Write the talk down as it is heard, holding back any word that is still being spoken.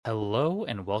Hello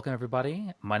and welcome,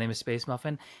 everybody. My name is Space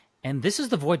Muffin, and this is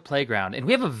the Void Playground. And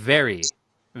we have a very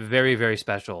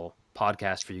special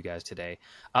podcast for you guys today.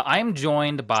 I am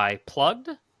joined by Plugged.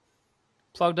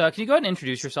 Plugged, can you go ahead and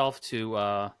introduce yourself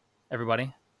to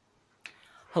everybody?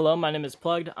 Hello, my name is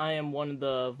Plugged. I am one of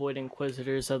the Void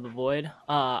Inquisitors of the Void.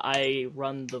 I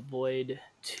run the Void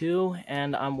 2,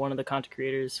 and I'm one of the content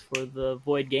creators for the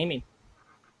Void Gaming.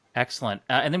 Excellent.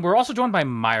 And then we're also joined by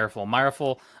Myreful.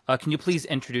 Myreful, can you please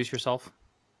introduce yourself?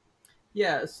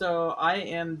 Yeah, so I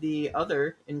am the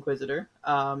other Inquisitor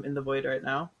in the Void right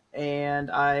now, and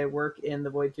I work in the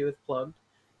Void 2 with Plugged.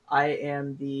 I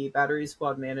am the battery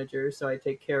squad manager, so I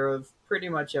take care of pretty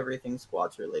much everything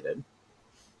squads related.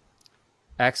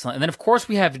 Excellent. And then, of course,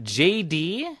 we have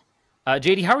JD.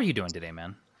 JD, how are you doing today,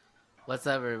 man? What's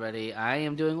up, everybody? I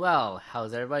am doing well.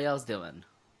 How's everybody else doing?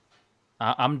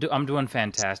 I'm doing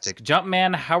fantastic.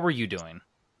 Jumpman, how are you doing?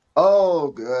 Oh,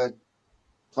 good.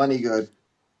 Plenty good.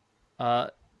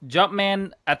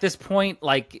 Jumpman at this point,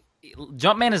 like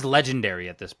Jumpman is legendary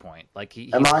at this point. Like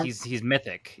Am I? he's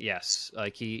mythic. Yes,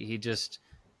 like he's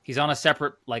on a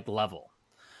separate like level.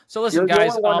 So listen, You're the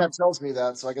guys. only one that tells me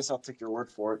that, so I guess I'll take your word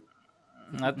for it.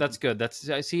 That's good. That's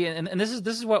I see, and this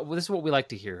is what we like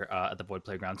to hear at the Void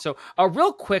Playground. So,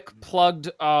 real quick,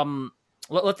 plugged.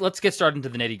 Let's get started into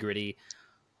the nitty gritty.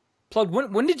 Plugged.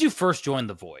 When did you first join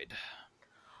the Void?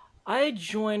 I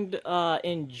joined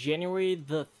in January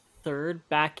the 3rd,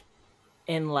 back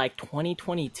in like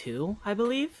 2022, I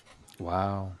believe.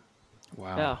 Wow.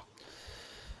 Yeah.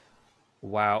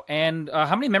 Wow. And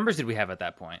how many members did we have at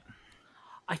that point?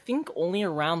 I think only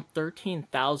around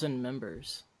 13,000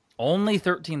 members. Only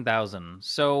 13,000.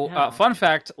 So, Yeah. fun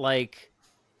fact, like,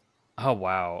 oh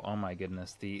wow, oh my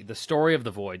goodness, the story of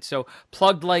the Void. So,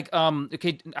 plugged,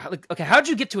 okay, how did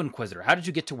you get to Inquisitor? How did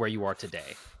you get to where you are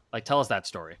today? Like, tell us that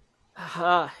story.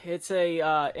 It's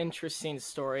a interesting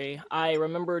story. I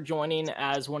remember joining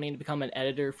as wanting to become an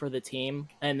editor for the team,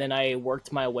 and then I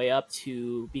worked my way up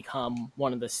to become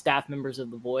one of the staff members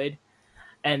of the Void,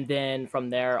 and then from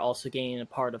there also getting a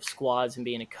part of squads and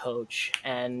being a coach.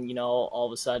 And all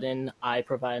of a sudden, I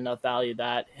provide enough value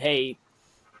that hey,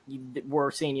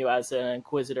 we're seeing you as an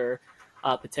Inquisitor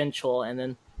potential, and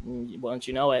then once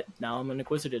you know it, now I'm an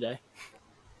Inquisitor today.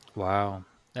 Wow.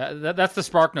 That's the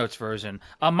Spark Notes version.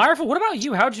 Myreful, what about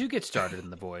you? How did you get started in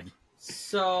the Void?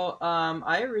 So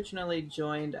I originally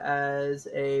joined as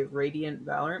a Radiant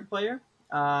Valorant player.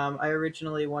 I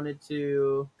originally wanted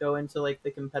to go into like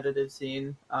the competitive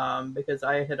scene because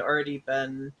I had already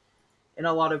been in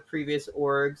a lot of previous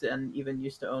orgs and even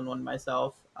used to own one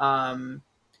myself.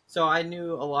 So I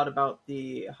knew a lot about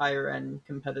the higher end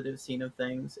competitive scene of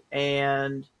things.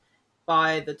 And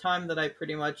by the time that I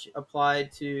pretty much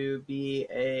applied to be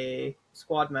a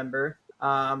squad member,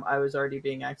 I was already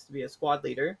being asked to be a squad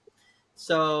leader.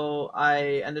 So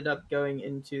I ended up going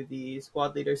into the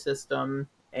squad leader system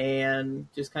and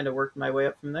just kind of worked my way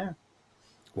up from there.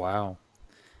 Wow.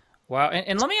 Wow.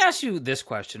 And let me ask you this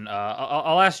question.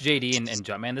 I'll ask JD and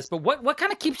Jumpman this, but what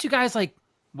kind of keeps you guys like,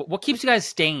 what keeps you guys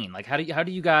staying? Like, how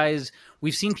do you guys,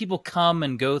 we've seen people come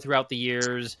and go throughout the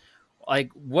years. Like,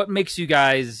 what makes you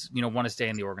guys, want to stay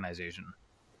in the organization?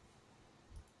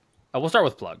 We'll start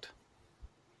with Plugged.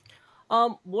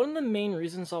 One of the main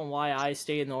reasons on why I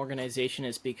stay in the organization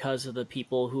is because of the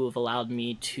people who have allowed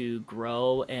me to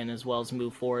grow and as well as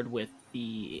move forward with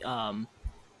the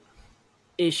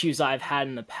issues I've had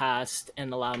in the past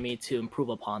and allow me to improve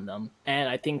upon them. And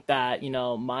I think that,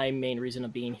 my main reason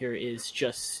of being here is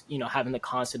just, having the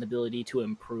constant ability to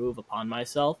improve upon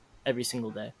myself every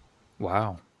single day.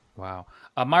 Wow. Wow.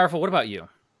 Myreful, what about you?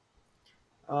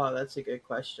 Oh, that's a good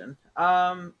question.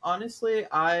 Honestly,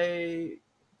 I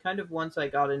kind of once I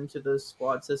got into the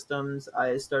squad systems,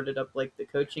 I started up like the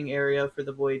coaching area for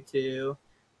the Void 2.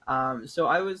 So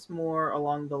I was more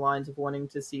along the lines of wanting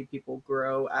to see people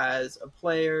grow as a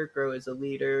player, grow as a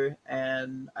leader,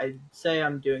 and I'd say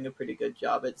I'm doing a pretty good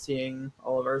job at seeing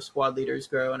all of our squad leaders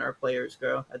grow and our players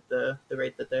grow at the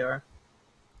rate that they are.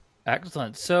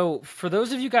 Excellent. So, for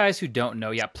those of you guys who don't know,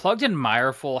 yeah, Plugged and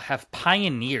Myreful have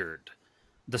pioneered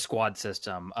the squad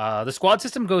system. The squad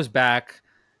system goes back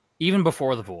even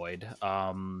before the Void.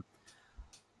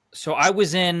 So I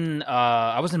was in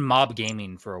Mob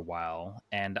Gaming for a while,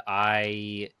 and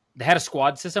they had a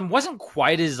squad system. Wasn't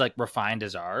quite as like refined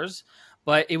as ours,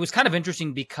 but it was kind of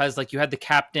interesting because like you had the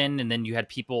captain, and then you had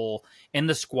people in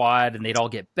the squad, and they'd all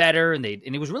get better, and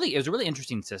it was a really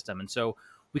interesting system. And so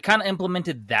we kind of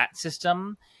implemented that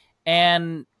system,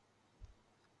 and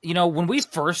when we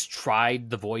first tried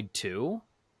the Void 2,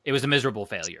 it was a miserable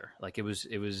failure. Like it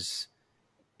was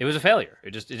it was a failure.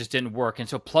 It just didn't work. And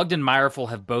so Plugged and Mireful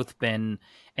have both been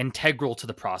integral to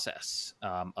the process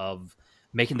of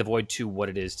making the Void 2 what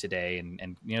it is today.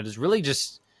 And there's really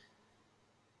just,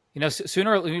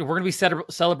 sooner we're going to be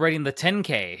celebrating the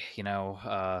 10K,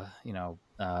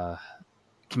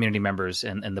 community members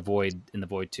in the Void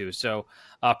 2. So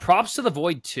props to the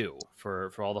Void 2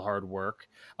 for all the hard work.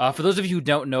 For those of you who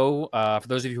don't know, for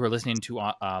those of you who are listening to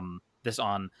this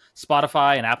on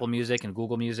Spotify and Apple Music and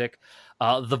Google Music,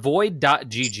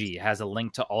 thevoid.gg has a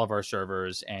link to all of our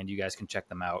servers, and you guys can check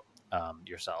them out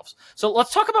yourselves. So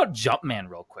let's talk about Jumpman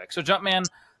real quick. So Jumpman,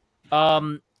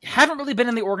 haven't really been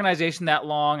in the organization that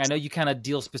long. I know you kind of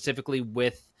deal specifically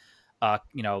with the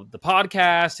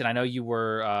podcast, and I know you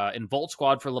were in Volt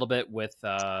Squad for a little bit with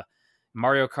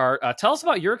Mario Kart. Tell us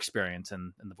about your experience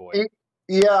in the Void.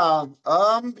 Yeah,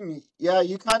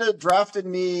 you kind of drafted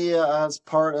me as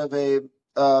part of a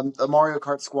Mario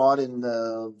Kart squad in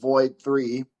the Void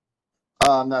 3.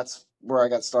 That's where I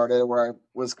got started, where I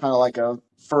was kind of like a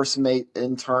first mate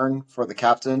intern for the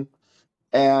captain.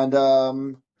 And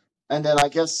then I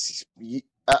guess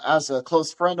as a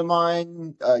close friend of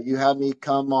mine, you had me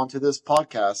come onto this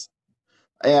podcast.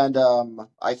 And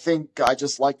I think I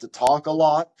just like to talk a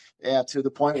lot, and to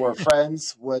the point where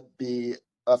friends would be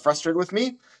frustrated with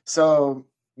me. So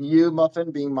you,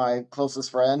 Muffin, being my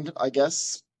closest friend, I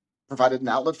guess, provided an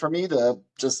outlet for me to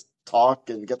just talk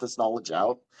and get this knowledge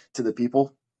out to the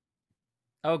people.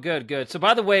 Oh, good. So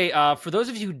by the way, for those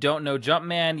of you who don't know,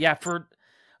 Jumpman,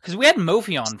 because we had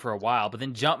Mofi on for a while, but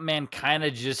then Jumpman kind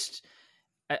of just,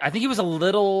 I think he was a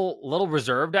little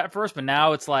reserved at first, but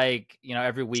now it's like,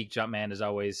 every week Jumpman is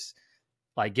always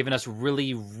like giving us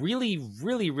really, really,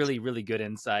 really, really, really good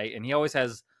insight. And he always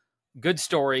has good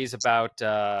stories about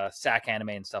SAC Anime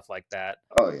and stuff like that.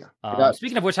 Oh, yeah.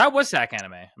 Speaking of which, how was SAC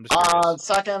Anime? I'm just curious.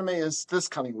 SAC Anime is this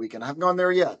coming weekend. I haven't gone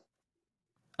there yet.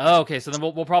 Oh, okay. So then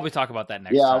we'll probably talk about that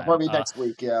next time. Probably next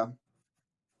week, yeah.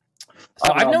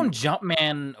 So I've known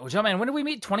Jumpman. Jumpman, when did we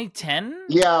meet? 2010?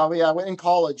 Yeah, I went in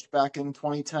college back in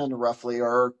 2010, roughly,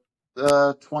 or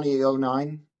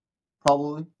 2009,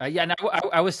 probably. No,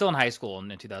 I was still in high school in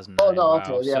 2009. Oh, no, wow.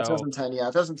 okay, yeah, 2010, yeah.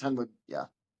 2010 would, yeah.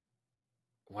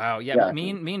 Wow, yeah. Me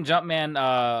and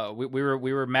Jumpman,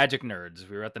 we were Magic nerds.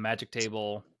 We were at the Magic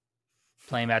table,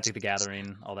 playing Magic the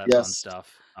Gathering, all that fun stuff.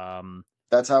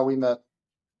 That's how we met.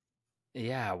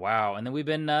 Yeah, wow. And then we've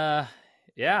been, let's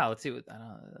see.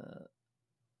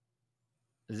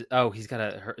 Zoo's got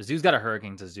a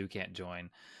hurricane, so Zoo can't join.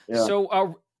 Yeah.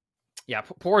 So,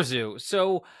 poor Zoo.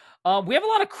 So, we have a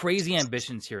lot of crazy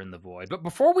ambitions here in the Void. But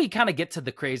before we kind of get to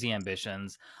the crazy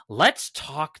ambitions, let's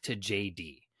talk to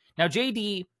JD. Now,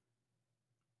 JD,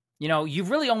 you've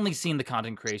really only seen the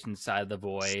content creation side of the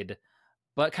Void,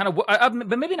 but kind of,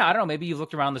 but maybe not. I don't know. Maybe you've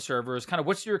looked around the servers. Kind of,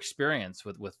 what's your experience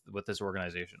with this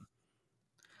organization?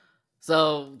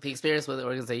 So the experience with the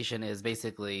organization is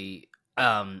basically,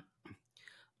 I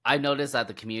noticed that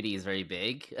the community is very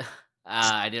big.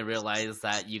 I didn't realize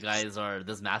that you guys are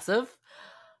this massive.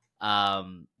 But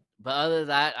other than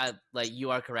that,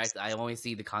 you are correct. I only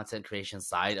see the content creation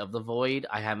side of the Void.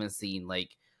 I haven't seen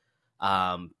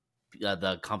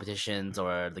the competitions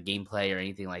or the gameplay or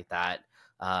anything like that.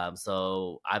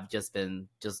 So I've just been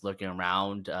looking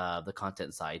around the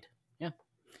content side. Yeah.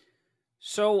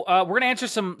 So we're going to answer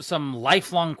some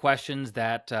lifelong questions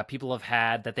that people have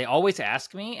had that they always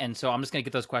ask me. And so I'm just going to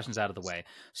get those questions out of the way.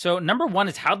 So number one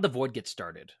is, how did the Void get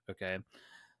started? Okay.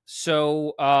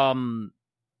 So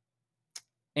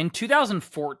in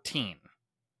 2014,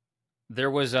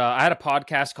 there was I had a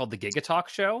podcast called The Giga Talk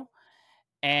Show.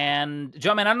 And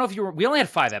Jumpman, I don't know if we only had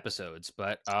 5 episodes,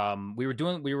 but we were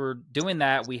doing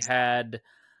that. We had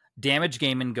Damage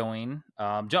Gaming going.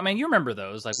 Jumpman, you remember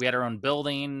those? Like, we had our own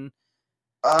building.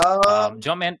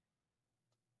 Jumpman,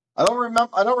 I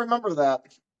don't remember that.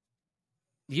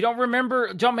 You don't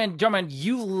remember? Jumpman,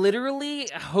 you literally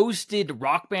hosted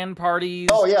Rock Band parties.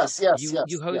 Oh, yes.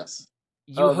 You hosted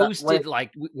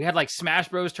we had Smash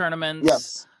Bros tournaments.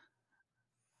 Yes.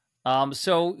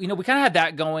 So we kind of had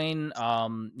that going,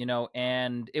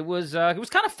 and it was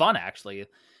kind of fun, actually.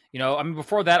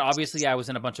 Before that, obviously I was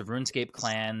in a bunch of RuneScape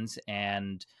clans,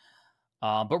 and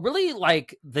but really,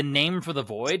 the name for the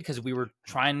Void, because we were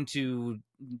trying to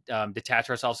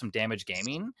detach ourselves from Damage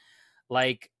Gaming.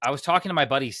 I was talking to my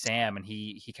buddy Sam, and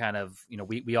he kind of,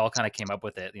 we all kind of came up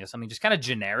with it, something just kind of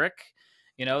generic,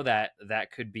 that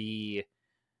could be.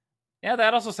 Yeah,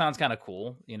 that also sounds kind of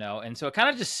cool, and so it kind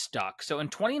of just stuck. So in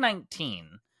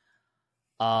 2019,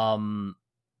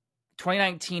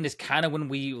 2019 is kind of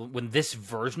when this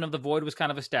version of the Void was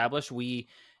kind of established. We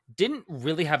didn't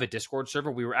really have a Discord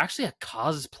server. We were actually a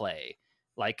cosplay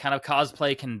like kind of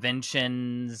cosplay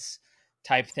conventions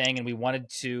type thing, and we wanted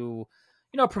to,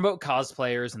 promote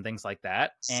cosplayers and things like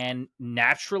that. And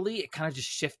naturally, it kind of just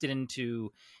shifted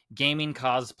into gaming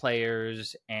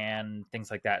cosplayers and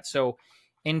things like that. So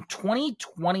in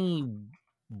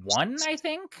 2021, I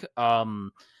think,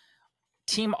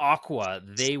 Team Aqua,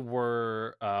 they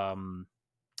were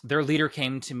their leader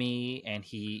came to me, and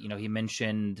he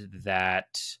mentioned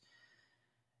that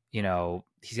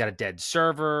he's got a dead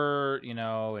server,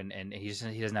 and he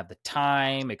doesn't have the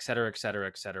time, et cetera, et cetera,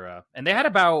 et cetera. And they had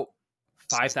about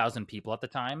 5,000 people at the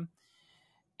time.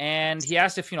 And he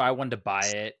asked if, I wanted to buy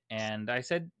it. And I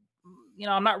said,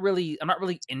 I'm not really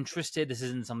interested. This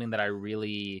isn't something that I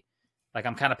really like.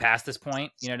 I'm kind of past this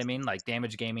point. You know what I mean? Like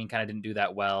Damage Gaming kind of didn't do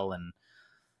that well. And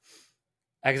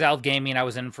Exiled Gaming, I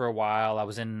was in for a while. I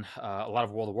was in a lot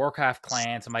of World of Warcraft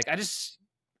clans. I'm like, I just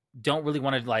don't really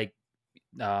want to like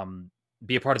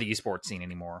be a part of the esports scene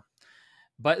anymore.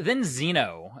 But then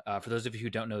Zeno, for those of you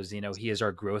who don't know Zeno, he is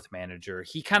our growth manager.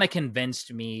 He kind of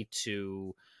convinced me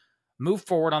to move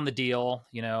forward on the deal,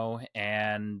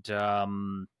 and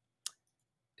so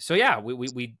yeah,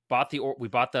 we bought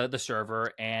the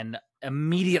server, and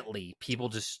immediately people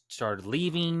just started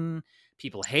leaving.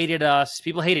 People hated us.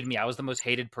 People hated me. I was the most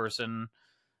hated person.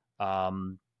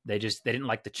 They didn't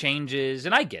like the changes,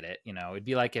 and I get it. It'd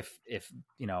be like if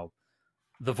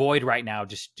the Void right now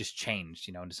just changed,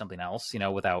 into something else,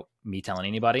 without me telling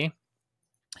anybody.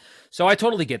 So I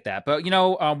totally get that. But,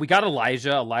 we got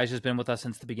Elijah. Elijah's been with us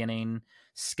since the beginning.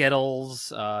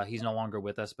 Skittles, he's no longer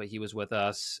with us, but he was with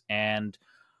us. And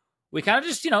we kind of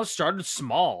just, started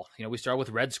small. We started with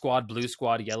Red Squad, Blue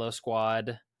Squad, Yellow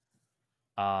Squad.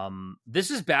 This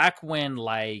is back when,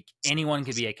 like, anyone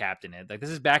could be a captain. Like,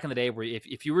 this is back in the day where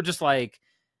if you were just like,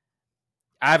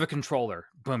 I have a controller,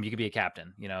 boom, you could be a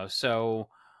captain, so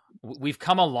we've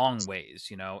come a long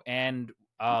ways, and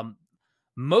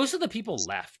most of the people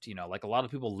left, like a lot of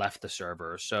people left the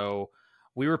server. So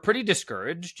we were pretty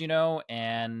discouraged,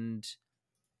 and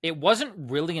it wasn't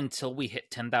really until we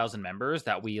hit 10,000 members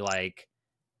that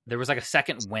there was like a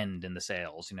second wind in the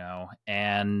sales,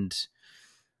 and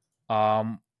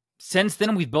since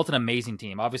then we've built an amazing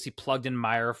team. Obviously Plugged and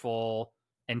Mireful,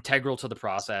 integral to the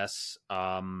process.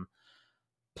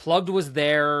 Plugged was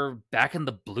there back in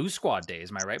the Blue Squad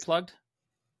days. Am I right, Plugged?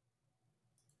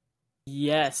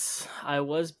 Yes, I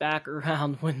was back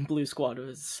around when Blue Squad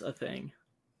was a thing.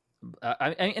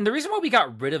 And the reason why we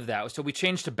got rid of that was so we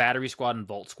changed to Battery Squad and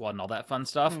Volt Squad and all that fun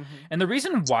stuff. Mhm. And the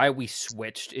reason why we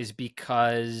switched is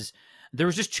because there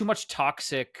was just too much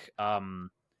toxic,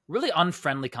 really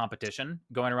unfriendly competition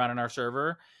going around in our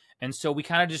server. And so we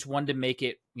kind of just wanted to make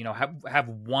it, have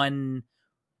one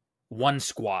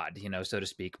squad, so to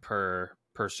speak, per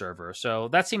server. So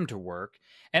that seemed to work.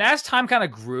 And as time kind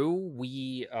of grew,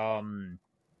 we've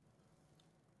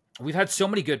had so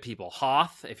many good people.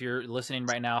 Hoth, if you're listening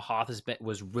right now, Hoth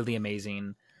was really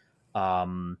amazing.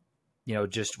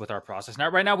 Just with our process. Now,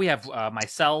 right now we have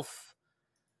myself,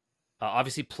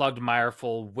 obviously Plugged,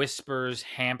 Mireful, Whispers,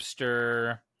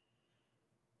 Hamster,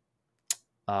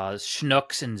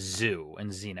 Schnooks, and Zoo,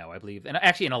 and Zeno, I believe, and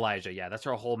actually in Elijah. Yeah, that's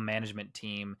our whole management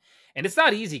team, and it's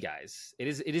not easy, guys. It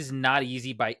is not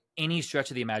easy by any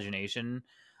stretch of the imagination.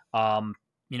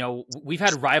 We've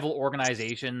had rival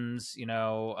organizations.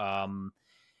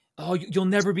 Oh, you'll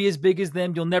never be as big as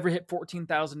them. You'll never hit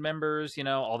 14,000 members.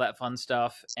 All that fun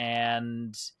stuff,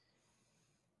 and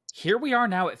here we are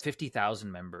now at 50,000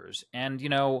 members, and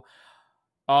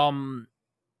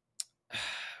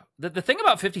The thing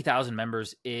about 50,000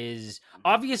 members is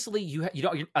obviously you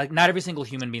don't like not every single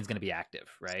human being is going to be active,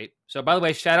 right? So by the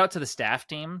way, shout out to the staff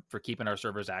team for keeping our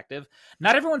servers active.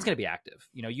 Not everyone's going to be active.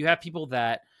 You have people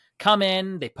that come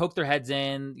in, they poke their heads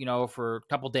in, for a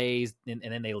couple days, and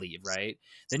then they leave, right?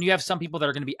 Then you have some people that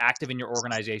are going to be active in your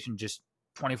organization just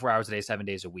 24 hours a day, 7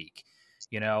 days a week,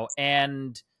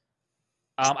 and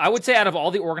I would say out of all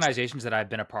the organizations that I've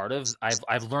been a part of,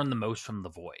 I've learned the most from the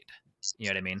Void. You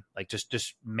know what I mean? Like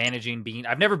just managing,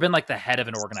 I've never been like the head of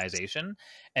an organization.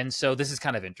 And so this is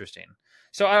kind of interesting.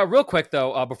 So real quick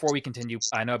though, before we continue,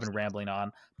 I know I've been rambling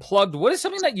on. Plugged, what is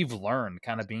something that you've learned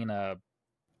kind of being a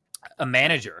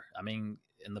manager? I mean,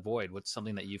 in the Void, what's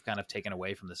something that you've kind of taken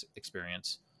away from this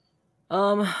experience?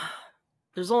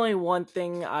 There's only one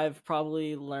thing I've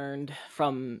probably learned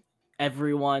from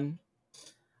everyone.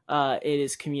 It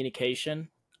is communication.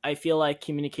 I feel like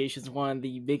communication is one of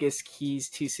the biggest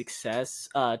keys to success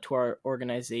to our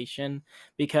organization,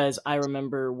 because I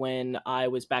remember when I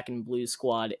was back in Blue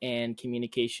Squad and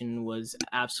communication was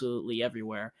absolutely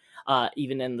everywhere,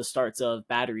 even in the starts of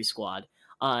Battery Squad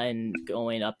and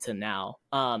going up to now.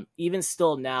 Even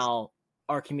still now,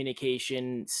 our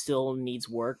communication still needs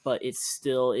work, but it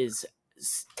still is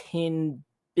 10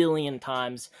 billion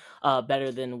times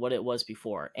better than what it was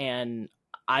before. And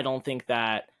I don't think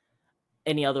that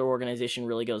any other organization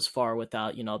really goes far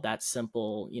without, that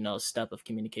simple, step of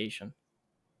communication.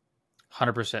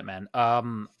 100%,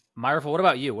 man. Myreful, what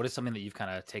about you? What is something that you've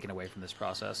kind of taken away from this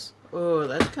process? Oh,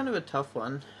 that's kind of a tough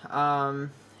one.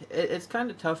 It's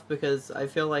kind of tough because I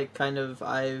feel like kind of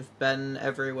I've been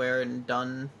everywhere and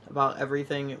done about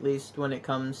everything, at least when it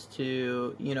comes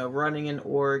to, running an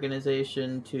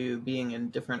organization to being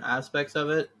in different aspects of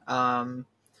it.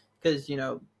 Because,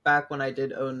 back when I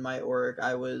did own my org,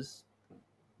 I was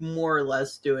more or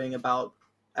less doing about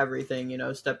everything,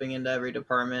 stepping into every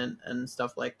department and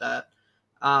stuff like that.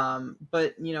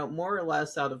 But more or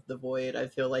less out of the void, I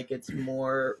feel like it's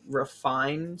more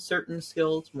refined certain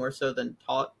skills more so than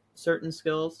taught certain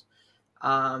skills.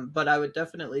 But I would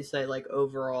definitely say like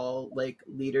overall like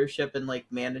leadership and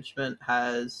like management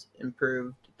has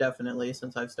improved definitely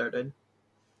since I've started.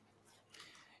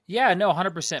 Yeah, no,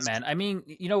 100%, man. I mean,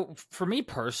 for me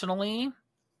personally,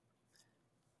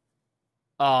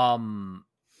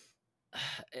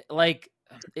 like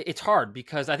it's hard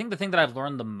because I think the thing that I've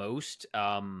learned the most,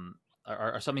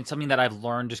 or something that I've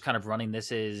learned just kind of running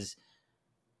this is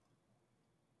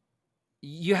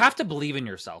you have to believe in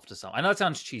yourself to some. I know it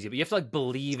sounds cheesy, but you have to like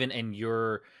believe in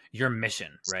your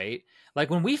mission, right? Like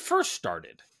when we first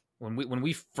started, when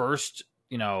we first,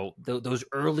 those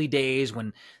early days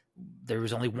when there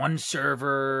was only one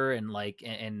server and like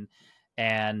we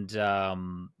didn't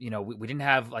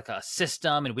have like a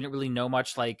system and we didn't really know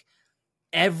much. Like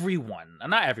everyone,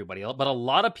 not everybody, but a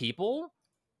lot of people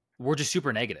were just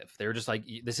super negative. They were just like,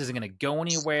 this isn't going to go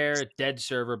anywhere, dead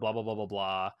server, blah blah blah blah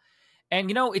blah. And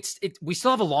we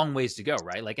still have a long ways to go,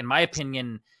 right? Like in my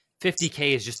opinion,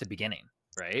 50K is just the beginning,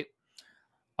 right?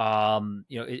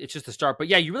 It's just the start. But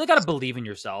yeah, you really got to believe in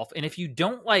yourself. And if you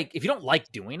don't like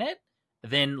doing it,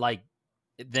 then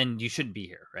you shouldn't be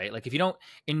here, right? Like if you don't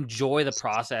enjoy the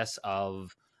process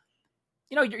of,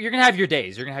 you're gonna have your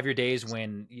days. You're gonna have your days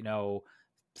when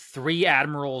 3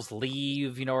 admirals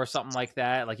leave, or something like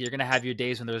that. Like you're gonna have your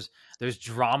days when there's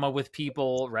drama with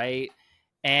people, right?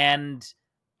 And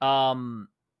the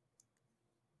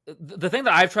thing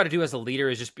that I've tried to do as a leader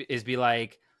is be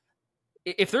like,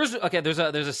 if there's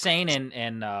a saying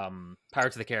in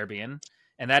Pirates of the Caribbean,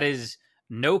 and that is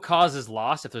no cause is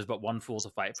lost if there's but one fool to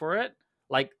fight for it.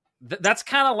 Like that's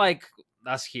kind of like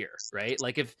us here, right?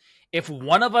 Like if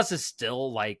one of us is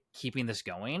still like keeping this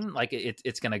going, like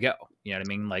it's gonna go. You know what I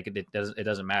mean? Like it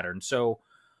doesn't matter. And so,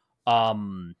 I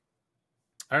don't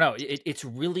know. It's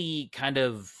really kind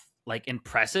of like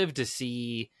impressive to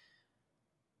see.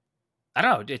 I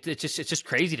don't know. It's just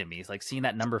crazy to me. It's like seeing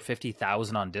that number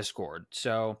 50,000 on Discord.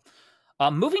 So,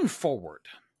 moving forward,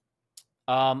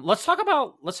 let's talk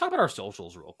about our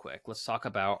socials real quick. Let's talk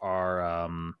about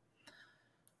our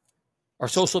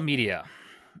social media.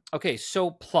 Okay,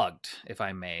 so Plugged, if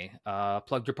I may,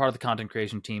 Plugged, you're part of the content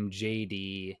creation team.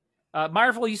 JD,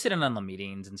 Myreful, you sit in on the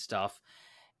meetings and stuff,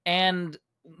 and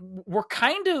we're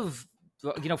kind of,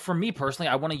 for me personally,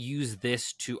 I want to use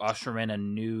this to usher in a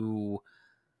new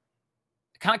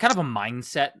kind of a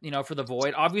mindset, for the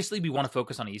Void. Obviously, we want to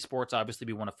focus on esports. Obviously,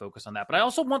 we want to focus on that. But I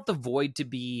also want the Void to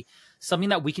be something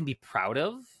that we can be proud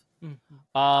of.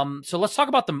 Mm-hmm. So let's talk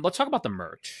about the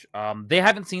merch. They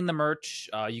haven't seen the merch.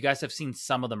 You guys have seen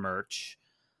some of the merch.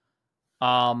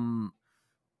 For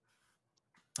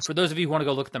those of you who want to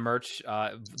go look at the merch,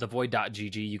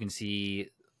 thevoid.gg, you can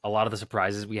see a lot of the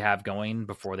surprises we have going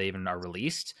before they even are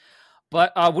released.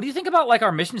 But what do you think about like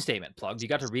our mission statement, Plugged? You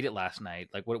got to read it last night.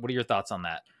 Like, what are your thoughts on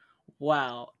that?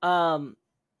 Wow.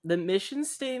 The mission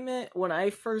statement, when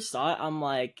I first saw it, I'm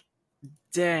like,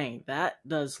 dang, that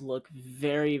does look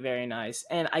very, very nice.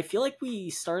 And I feel like we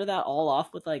started that all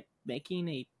off with like making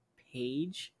a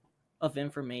page of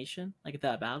information like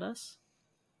that about us.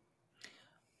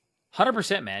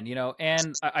 100%, man.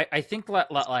 And I think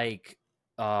like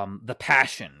the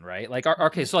passion, right? Like,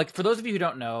 okay, so like for those of you who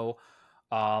don't know,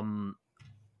 for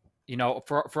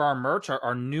our merch,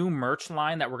 our new merch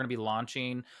line that we're going to be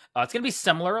launching, it's going to be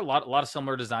similar, a lot of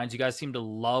similar designs. You guys seem to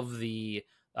love the.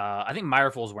 I think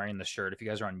Myreful is wearing the shirt. If you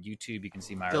guys are on YouTube, you can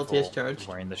see Myreful is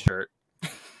wearing the shirt.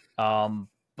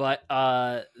 But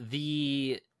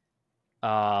the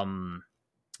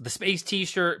space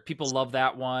T-shirt, people love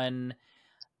that one.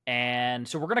 And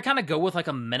so we're going to kind of go with like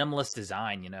a minimalist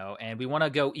design, and we want to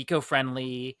go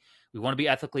eco-friendly. We want to be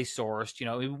ethically sourced,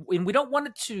 and we don't want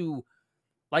it to,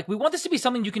 like, we want this to be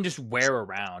something you can just wear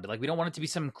around. Like, we don't want it to be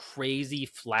some crazy,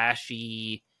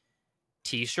 flashy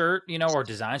T-shirt, or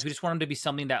designs. We just want them to be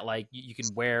something that, like, you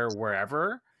can wear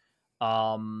wherever.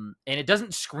 and it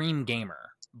doesn't scream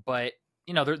gamer, but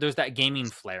there's that gaming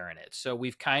flair in it. So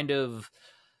we've kind of,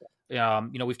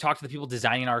 we've talked to the people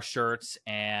designing our shirts,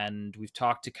 and we've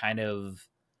talked to kind of,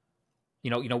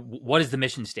 what is the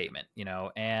mission statement,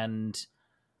 and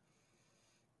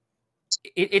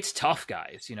it's tough,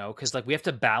 guys, because like we have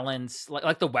to balance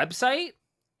like the website,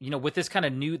 with this kind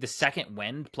of the second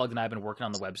wind. Plug and I have been working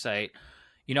on the website.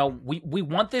 We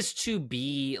want this to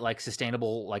be like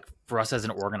sustainable, like for us as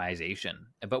an organization,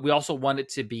 but we also want it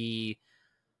to be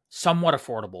somewhat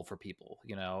affordable for people,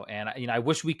 and I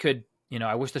wish we could,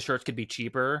 I wish the shirts could be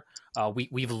cheaper.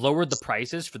 We've lowered the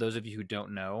prices for those of you who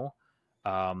don't know.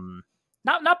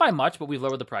 Not by much, but we've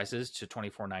lowered the prices to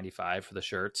 $24.95 for the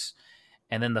shirts.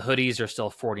 And then the hoodies are still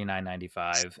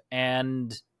 $49.95.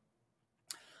 And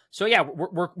so, yeah,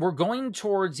 we're going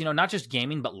towards, not just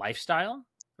gaming, but lifestyle,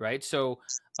 right? So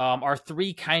our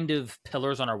three kind of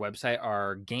pillars on our website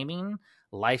are gaming,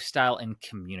 lifestyle, and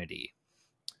community.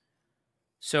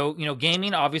 So,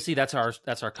 gaming, obviously that's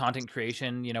our content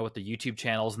creation, with the YouTube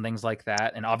channels and things like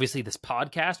that. And obviously this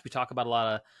podcast, we talk about a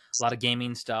lot of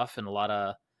gaming stuff and a lot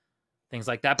of things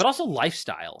like that, but also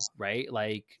lifestyle, right?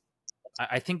 Like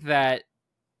I think that,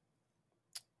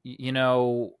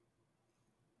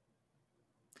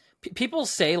 people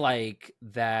say like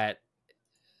that,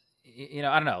 I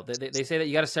don't know. They say that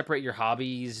you got to separate your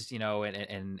hobbies,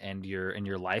 and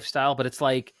your lifestyle, but it's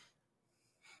like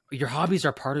your hobbies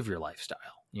are part of your lifestyle.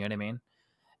 You know what I mean?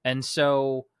 And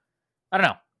so I don't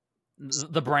know,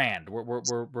 the brand.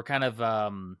 We're kind of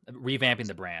revamping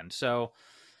the brand. So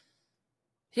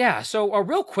yeah. So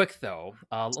real quick though,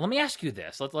 let me ask you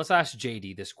this. Let's ask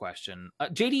JD this question.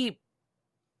 JD,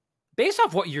 based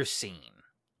off what you're seeing,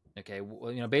 okay,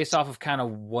 based off of kind of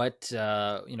what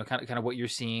kind of what you're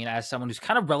seeing as someone who's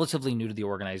kind of relatively new to the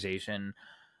organization,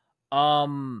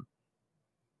 where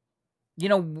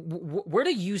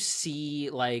do you see,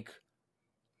 like,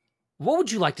 what would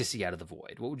you like to see out of the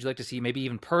Void? What would you like to see, maybe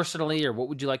even personally, or what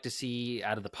would you like to see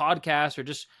out of the podcast, or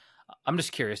just, I'm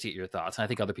just curious to get your thoughts, and I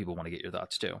think other people want to get your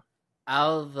thoughts too. I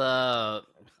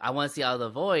want to see out of the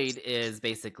Void is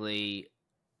basically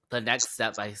the next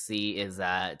step I see is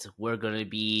that we're going to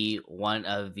be one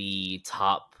of the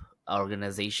top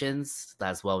organizations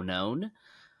that's well known.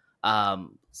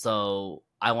 So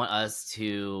I want us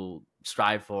to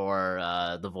strive for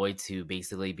the Void to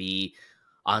basically be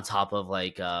on top of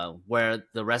like where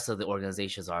the rest of the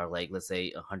organizations are, like let's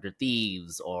say 100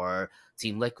 Thieves or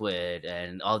Team Liquid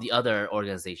and all the other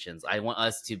organizations. I want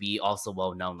us to be also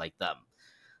well known like them.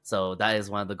 So that is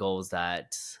one of the goals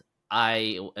that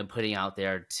I am putting out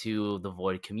there to the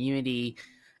Void community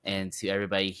and to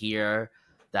everybody here,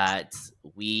 that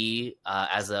we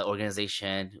as an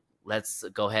organization, let's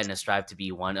go ahead and strive to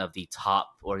be one of the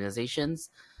top organizations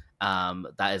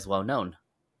that is well known.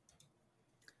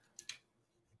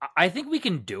 I think we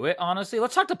can do it, honestly.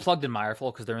 Let's talk to Plugged and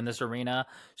Mireful because they're in this arena.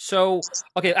 So,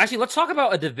 okay, actually, let's talk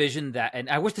about a division that, and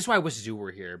this is why I wish Zoo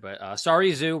were here, but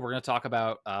sorry, Zoo, we're going to talk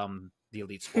about the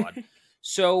Elite Squad.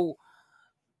 So,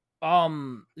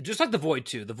 just like the Void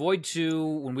 2. The Void 2,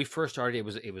 when we first started,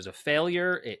 it was a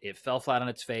failure. It fell flat on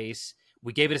its face.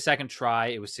 We gave it a second try.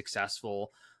 It was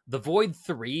successful. The Void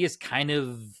 3 is kind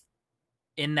of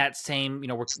in that same,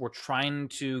 we're trying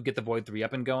to get the Void 3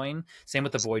 up and going. Same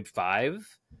with the Void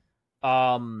 5.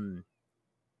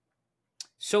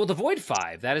 So the Void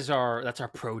 5, that's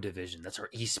our pro division. That's our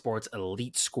esports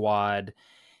elite squad.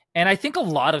 And I think a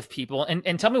lot of people,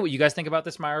 and tell me what you guys think about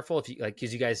this, Mireful, if you like,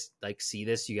 because you guys like see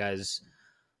this,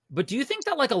 but do you think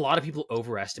that like a lot of people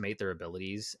overestimate their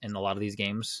abilities in a lot of these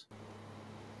games?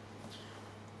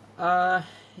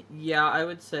 Yeah, I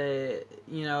would say,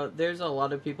 there's a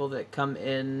lot of people that come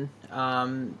in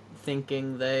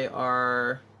thinking they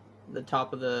are the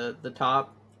top of the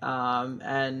top,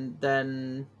 and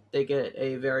then they get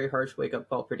a very harsh wake-up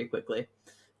call pretty quickly.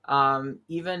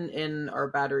 Even in our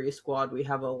battery squad, we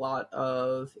have a lot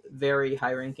of very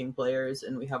high-ranking players,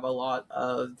 and we have a lot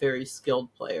of very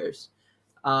skilled players.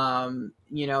 And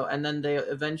then they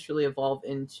eventually evolve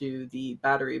into the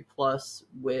Battery Plus,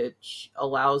 which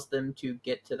allows them to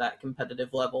get to that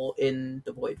competitive level in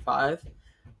the Void 5.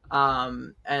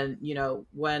 And,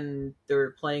 when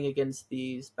they're playing against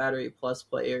these Battery Plus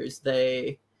players,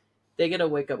 they get a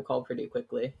wake-up call pretty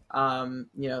quickly.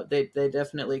 They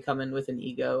definitely come in with an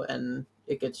ego, and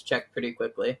it gets checked pretty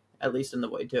quickly. At least in the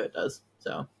Void 2 it does.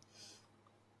 So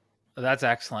That's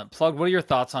excellent. Plug, what are your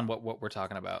thoughts on what we're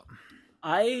talking about?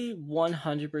 I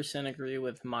 100% agree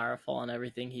with Mireful on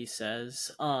everything he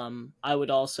says. I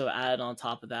would also add on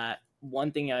top of that,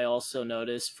 one thing I also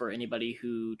noticed for anybody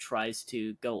who tries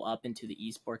to go up into the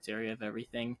esports area of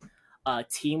everything,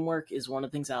 teamwork is one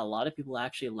of the things that a lot of people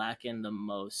actually lack in the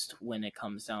most when it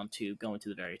comes down to going to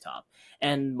the very top.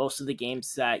 And most of the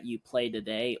games that you play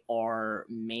today are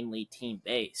mainly team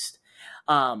based.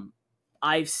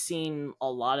 I've seen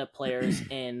a lot of players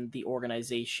in the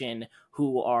organization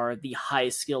who are the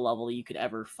highest skill level you could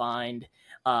ever find,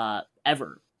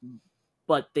 ever.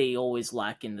 But they always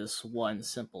lack in this one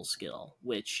simple skill,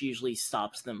 which usually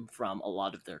stops them from a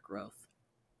lot of their growth.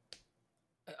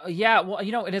 Yeah, well,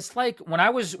 and it's like when I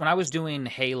was doing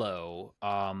Halo,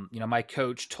 my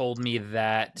coach told me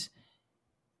that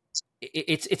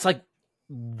it's like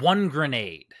one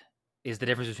grenade is the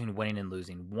difference between winning and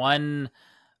losing. One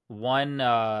one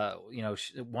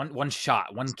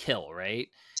shot, one kill, right?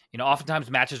 Oftentimes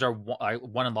matches are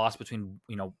won and lost between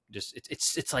just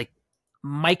it's like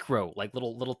micro, like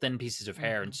little thin pieces of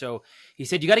hair. And so he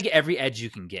said you got to get every edge you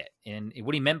can get, and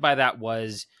what he meant by that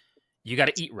was you got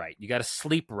to eat right, you got to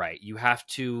sleep right, you have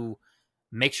to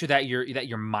make sure that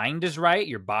your mind is right,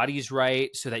 your body's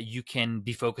right, so that you can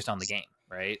be focused on the game,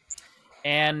 right?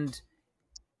 And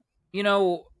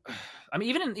I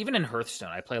mean, even in Hearthstone,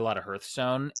 I play a lot of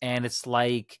Hearthstone, and it's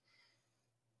like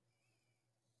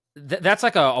that's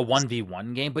like a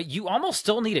 1v1 game, but you almost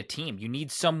still need a team. You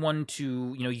need someone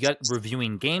to, you got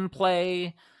reviewing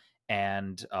gameplay,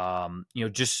 and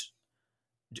just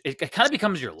it kind of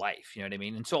becomes your life. You know what I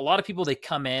mean? And so a lot of people, they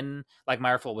come in, like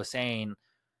Myreful was saying,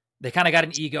 they kind of got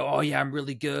an ego. Oh yeah, I'm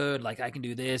really good. Like I can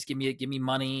do this. Give me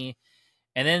money,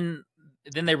 and then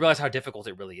they realize how difficult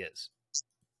it really is.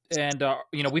 And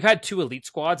we've had 2 elite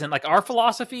squads, and like our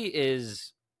philosophy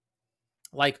is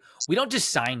like we don't just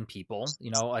sign people.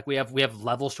 Like we have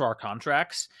levels to our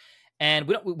contracts, and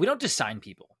we don't just sign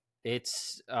people.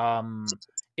 It's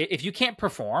if you can't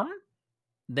perform,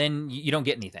 then you don't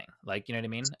get anything. Like, you know what I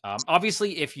mean?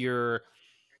 Obviously, if you're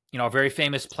a very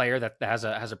famous player that has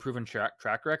a proven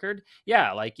track record,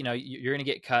 yeah, like you're gonna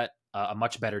get cut a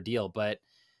much better deal. But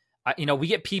we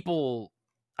get people.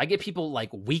 I get people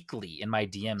like weekly in my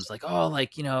DMs, like, oh,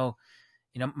 like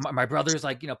my brother's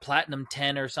like platinum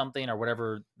 10 or something or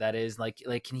whatever that is. Like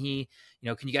can he,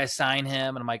 can you guys sign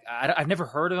him? And I'm like, I've never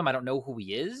heard of him. I don't know who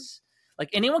he is.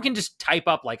 Like anyone can just type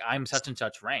up like I'm such and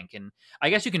such rank, and I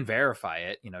guess you can verify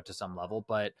it, to some level.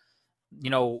 But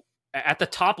at the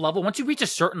top level, once you reach a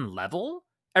certain level,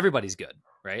 everybody's good,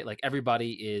 right? Like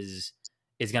everybody is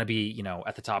going to be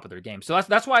at the top of their game. So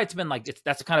that's why it's been like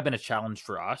that's kind of been a challenge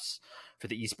for us, for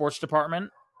the esports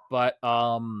department. But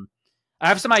I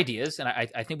have some ideas, and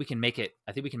I think we can make it.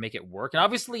 I think we can make it work. And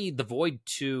obviously, the Void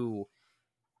 2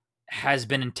 has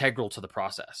been integral to the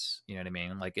process. You know what I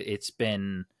mean? Like it's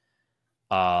been,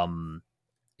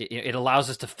 it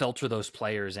allows us to filter those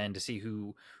players in to see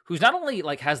who's not only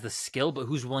like has the skill, but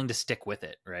who's willing to stick with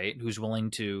it, right? Who's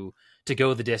willing to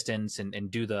go the distance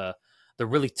and do the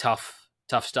really tough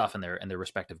stuff in their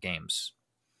respective games.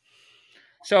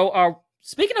 So,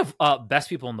 speaking of best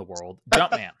people in the world,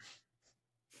 Jumpman.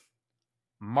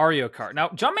 Mario Kart. Now,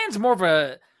 Jumpman's more of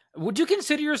a. Would you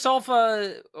consider yourself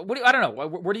a? I don't know.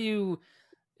 Where do you?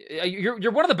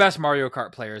 You're one of the best Mario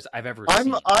Kart players I've ever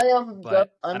seen. I'm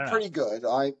pretty good.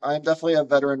 I'm definitely a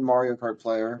veteran Mario Kart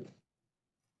player.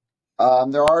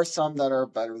 There are some that are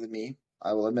better than me.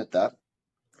 I will admit that.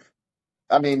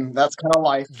 I mean, that's kind of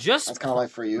life. That's kind of life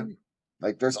for you.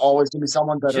 Like, there's always going to be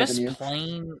someone better than you.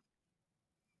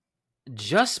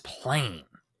 Just playing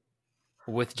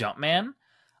with Jumpman.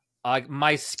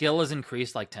 My skill has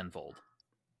increased like tenfold.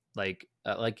 Like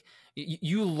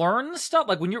you learn stuff.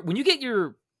 Like when you get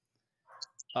your,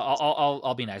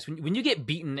 I'll be nice. When you get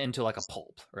beaten into like a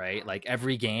pulp, right? Like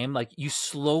every game, like you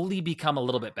slowly become a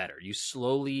little bit better. You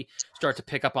slowly start to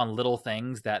pick up on little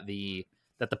things that the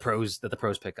pros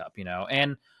pick up,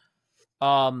 and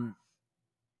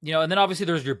and then obviously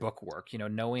there's your book work,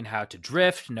 knowing how to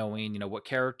drift, knowing, what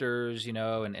characters,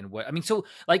 and what, I mean, so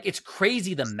like, it's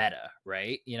crazy the meta,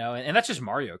 right? And that's just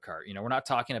Mario Kart, we're not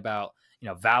talking about,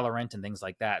 Valorant and things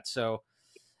like that. So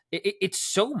it's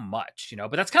so much,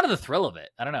 but that's kind of the thrill of it.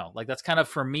 I don't know. Like, that's kind of,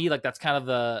 for me, like, that's kind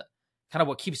of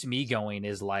what keeps me going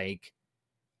is like,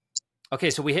 okay,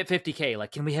 so we hit 50K,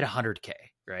 like, can we hit 100K,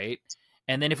 right?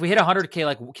 And then if we hit 100K,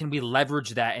 like, can we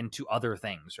leverage that into other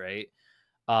things, right?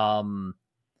 And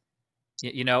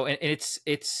it's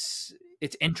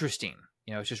interesting.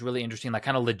 It's just really interesting, like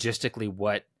kind of logistically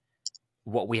what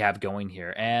we have going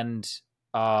here. And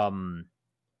so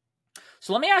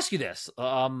let me ask you this,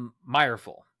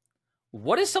 Myreful,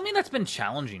 what is something that's been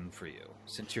challenging for you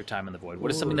since your time in the Void? What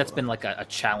is something that's been like a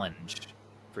challenge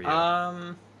for you?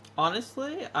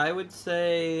 Honestly, I would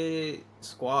say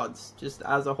squads, just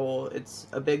as a whole. It's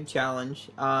a big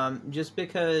challenge. Just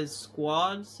because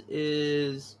squads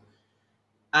is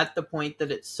at the point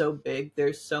that it's so big,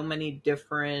 there's so many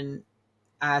different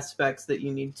aspects that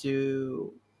you need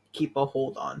to keep a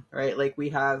hold on, right? Like we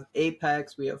have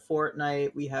Apex, we have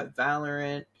Fortnite, we have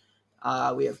Valorant,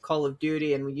 we have Call of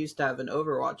Duty, and we used to have an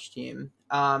Overwatch team.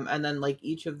 And then like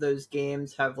each of those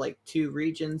games have like 2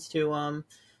 regions to them.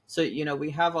 So,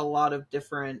 we have a lot of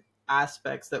different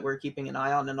aspects that we're keeping an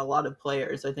eye on, and a lot of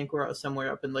players. I think we're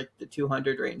somewhere up in like the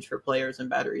 200 range for players in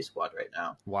Battery Squad right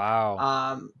now.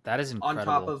 Wow. That is On incredible.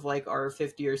 top of like our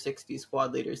 50 or 60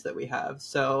 squad leaders that we have.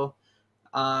 So,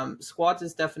 squads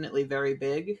is definitely very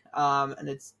big, and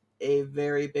it's a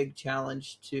very big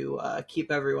challenge to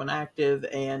keep everyone active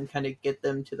and kind of get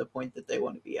them to the point that they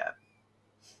want to be at.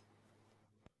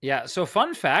 Yeah, so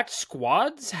fun fact,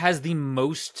 Squads has the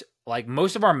most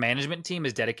of our management team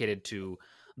is dedicated to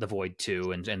the Void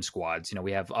 2 and Squads.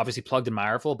 We have obviously Plugged and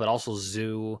Mireful, but also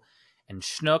Zoo and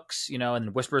Schnooks,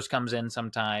 and Whispers comes in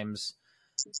sometimes.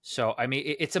 So, I mean,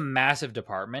 it's a massive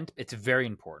department. It's very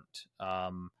important.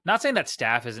 Not saying that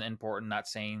staff isn't important, not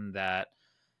saying that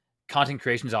content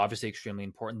creation is obviously extremely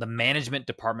important. The management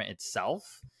department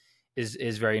itself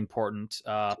is very important.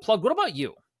 Plug, what about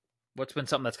you? What's been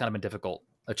something that's kind of been difficult,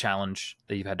 a challenge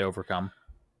that you've had to overcome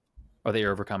or that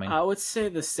you're overcoming? I would say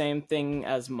the same thing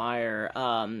as Meyer.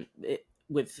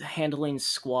 With handling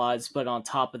squads, but on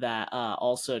top of that,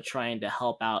 also trying to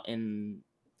help out in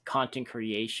content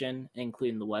creation,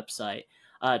 including the website,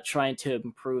 trying to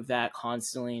improve that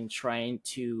constantly and trying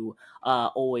to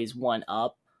always one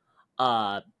up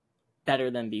better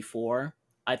than before.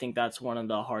 I think that's one of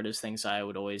the hardest things I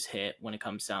would always hit when it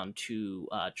comes down to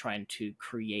trying to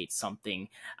create something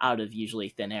out of usually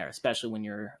thin air, especially when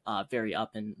you're very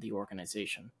up in the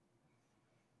organization.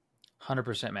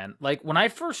 100%, man. Like when I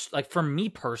first, like for me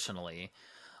personally,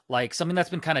 like something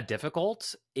that's been kind of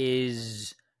difficult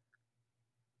is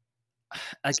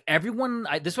like everyone,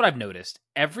 this is what I've noticed.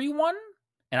 Everyone,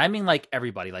 and I mean like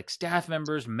everybody, like staff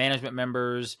members, management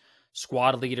members,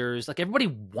 squad leaders, like everybody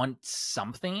wants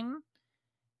something.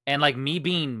 And like me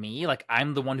being me, like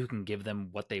I'm the one who can give them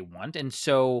what they want. And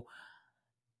so,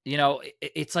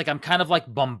 it's like I'm kind of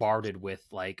like bombarded with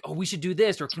like, oh, we should do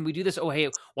this, or can we do this? Oh, hey,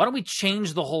 why don't we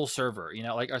change the whole server?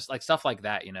 Like stuff like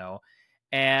that,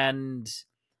 and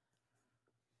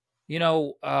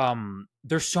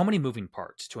there's so many moving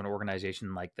parts to an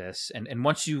organization like this. And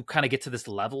once you kind of get to this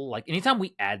level, like anytime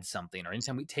we add something or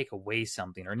anytime we take away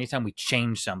something or anytime we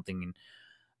change something,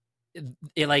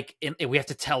 we have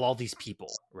to tell all these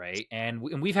people, right? And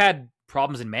we've had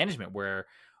problems in management where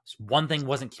one thing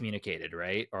wasn't communicated,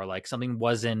 right? Or like something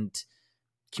wasn't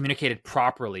communicated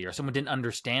properly, or someone didn't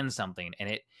understand something,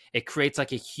 and it creates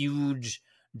like a huge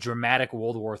dramatic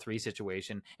World War III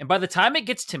situation. And by the time it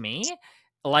gets to me,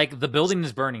 like the building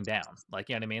is burning down. Like,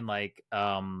 you know what I mean? Like,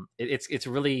 it's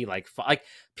really like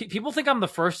people think I'm the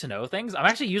first to know things. I'm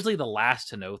actually usually the last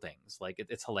to know things. Like,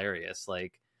 it's hilarious.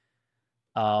 Like,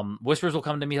 Whispers will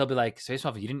come to me. He'll be like,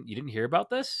 "Spacemoth, you didn't hear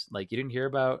about this? Like, you didn't hear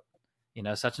about,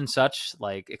 such and such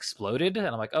like exploded?" And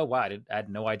I'm like, "Oh wow, I had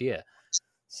no idea."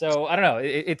 So I don't know.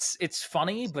 It's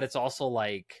funny, but it's also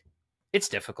like it's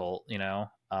difficult.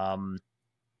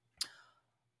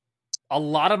 A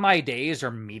lot of my days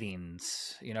are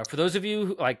meetings. For those of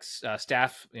you like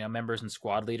staff, members and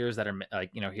squad leaders that are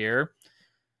like here.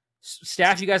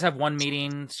 Staff, you guys have one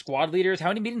meeting. Squad leaders, how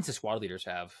many meetings do squad leaders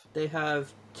have? They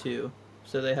have 2.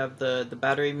 So they have the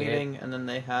battery meeting, and then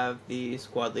they have the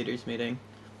squad leaders meeting.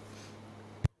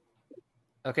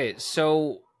 Okay,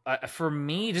 so for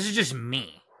me, this is just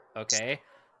me. Okay,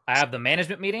 I have the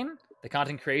management meeting, the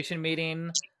content creation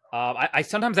meeting. I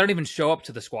sometimes I don't even show up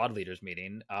to the squad leaders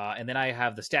meeting, and then I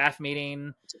have the staff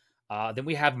meeting. Then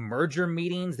we have merger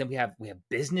meetings. Then we have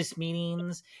business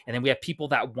meetings, and then we have people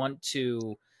that want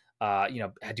to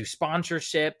do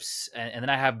sponsorships, and then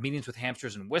I have meetings with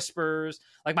Hamsters and Whispers.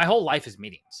 Like my whole life is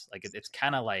meetings. Like it's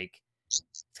kind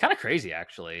of crazy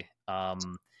actually.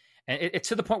 And it's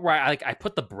to the point where I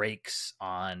put the brakes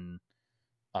on,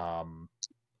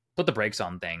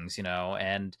 things,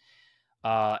 and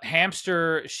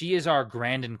Hamster, she is our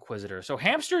Grand Inquisitor. So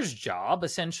Hamster's job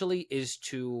essentially is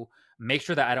to make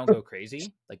sure that I don't go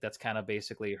crazy. Like that's kind of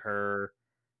basically her.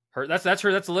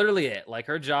 That's literally it. Like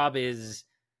her job is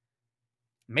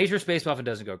Major Space Muffin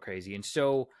doesn't go crazy. And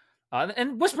so,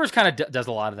 and Whispers kind of does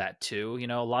a lot of that too.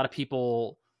 A lot of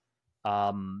people,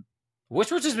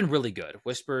 Whispers has been really good.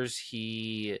 Whispers,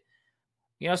 just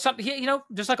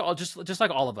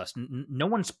like all of us, no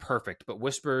one's perfect, but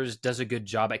Whispers does a good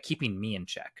job at keeping me in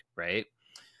check. Right.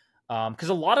 Cause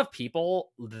a lot of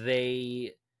people,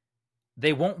 they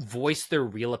won't voice their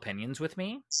real opinions with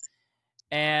me.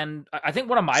 And I think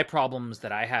one of my problems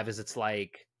that I have is it's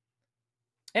like,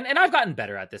 and I've gotten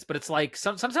better at this, but it's like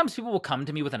sometimes people will come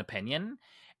to me with an opinion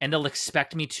and they'll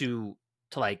expect me to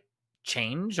like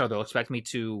change, or they'll expect me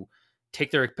to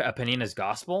take their opinion as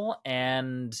gospel,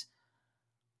 and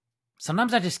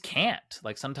sometimes I just can't.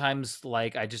 Like sometimes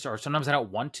like or sometimes I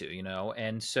don't want to, you know.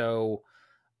 And so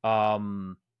I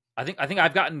think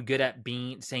I've gotten good at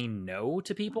saying no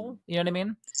to people, you know what I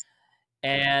mean?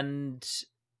 And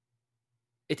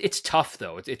it's tough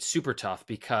though. It's super tough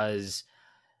because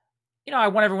I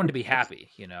want everyone to be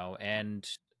happy, and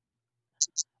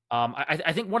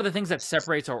I think one of the things that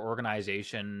separates our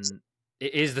organization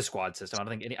is the squad system. I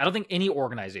don't think any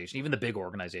organization, even the big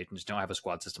organizations, don't have a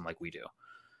squad system like we do.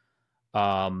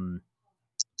 So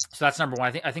that's number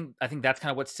one. I think that's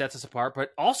kind of what sets us apart,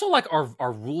 but also like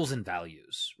our rules and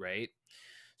values, right?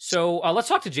 So let's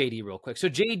talk to JD real quick. So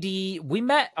JD, we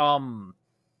met. Where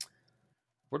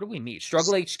did we meet?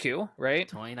 Struggle HQ, right?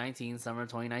 2019, summer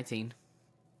 2019.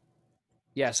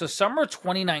 Yeah, so summer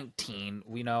 2019,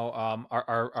 we know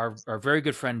our very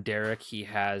good friend Derek, he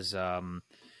has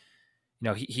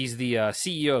he's the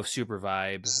CEO of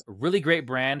Supervibe, a really great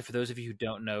brand. For those of you who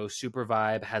don't know,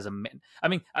 Supervibe has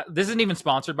this isn't even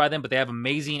sponsored by them, but they have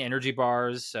amazing energy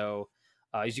bars, so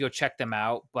you should go check them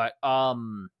out. But a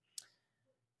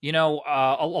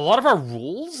lot of our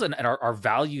rules and our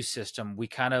value system, we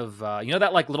kind of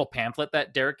that like little pamphlet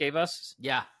that Derek gave us.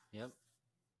 Yeah. Yep.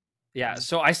 Yeah,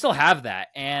 so I still have that,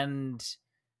 and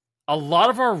a lot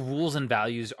of our rules and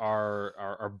values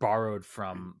are borrowed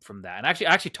from that. And I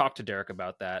actually talked to Derek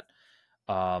about that.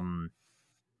 I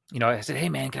said, "Hey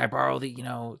man, can I borrow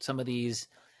some of these?"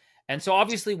 And so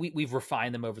obviously we've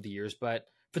refined them over the years. But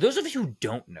for those of you who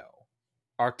don't know,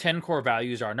 our 10 core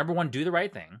values are: number 1, do the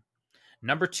right thing;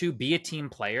 number 2, be a team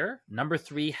player; number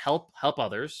 3, helping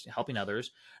others;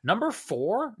 number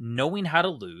 4, knowing how to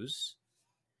lose;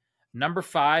 number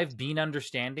 5, being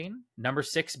understanding; number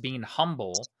 6, being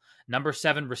humble; number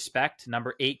 7, respect;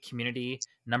 number 8, community;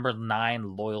 number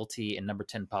 9, loyalty; and number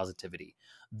 10, positivity.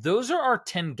 Those are our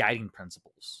 10 guiding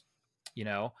principles.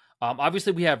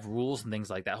 Obviously we have rules and things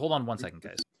like that. Hold on one second,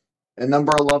 guys. And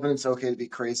number 11, it's okay to be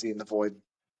crazy in the void.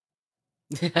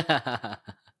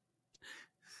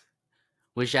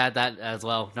 We should add that as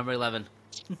well. Number 11.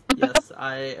 Yes,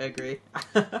 I agree.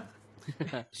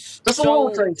 Just a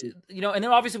little crazy. And then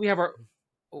obviously we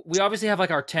obviously have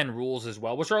like our 10 rules as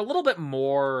well, which are a little bit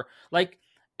more like,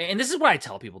 and this is what I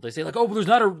tell people. They say like, "Oh, but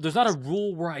there's not a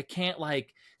rule where I can't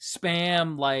like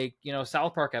spam like,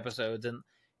 South Park episodes." And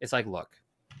it's like, look,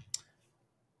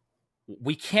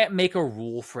 we can't make a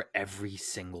rule for every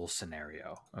single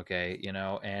scenario. Okay.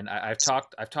 And I've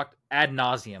talked ad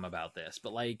nauseum about this,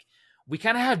 but like we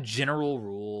kind of have general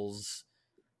rules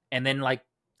and then like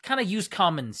kind of use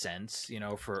common sense,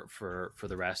 for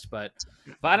the rest. But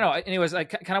I don't know. Anyways,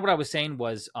 kind of what I was saying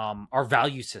was our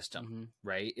value system,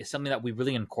 right, is something that we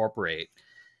really incorporate.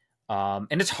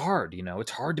 And it's hard,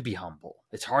 it's hard to be humble.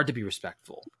 It's hard to be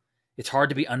respectful. It's hard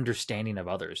to be understanding of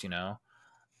others,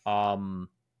 but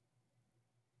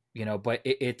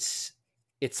it's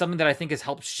something that I think has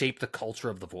helped shape the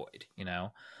culture of the Void,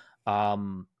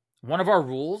 one of our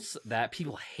rules that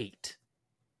people hate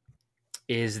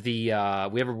is we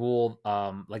have a rule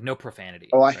like no profanity.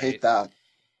 Oh, I hate that.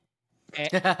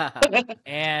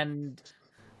 And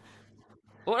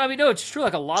well, I mean, no, it's true.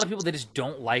 Like a lot of people, they just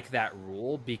don't like that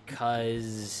rule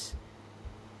because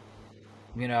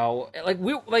I've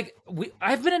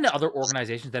been into other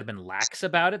organizations that have been lax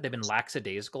about it. They've been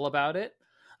lackadaisical about it.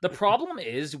 The problem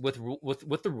is with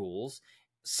the rules.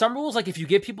 Some rules, like if you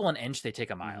give people an inch, they take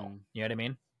a mile. You know what I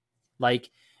mean? Like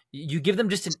you give them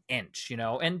just an inch,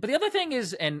 but the other thing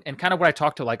is, and kind of what I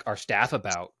talk to like our staff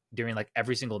about during like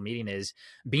every single meeting is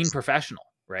being professional,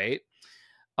 right?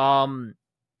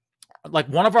 Like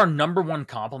one of our number one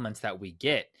compliments that we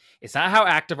get, it's not how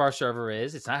active our server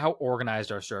is. It's not how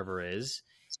organized our server is.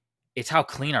 It's how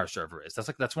clean our server is.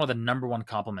 That's one of the number one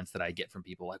compliments that I get from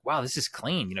people. Like, wow, this is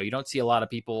clean. You don't see a lot of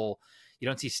people, you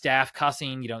don't see staff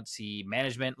cussing. You don't see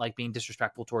management like being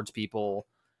disrespectful towards people.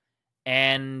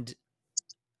 And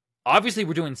obviously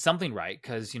we're doing something right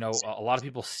because, a lot of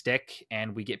people stick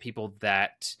and we get people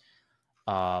that,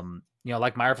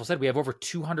 like Myreful said, we have over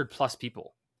 200 plus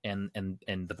people in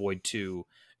the Void 2,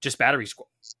 just battery squad,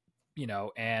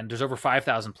 and there's over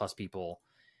 5,000 plus people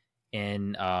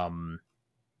in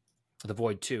the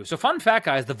Void 2. So fun fact,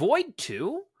 guys, the Void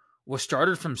 2 was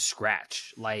started from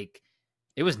scratch. Like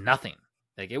it was nothing.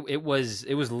 Like it was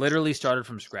literally started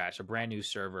from scratch, a brand new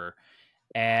server.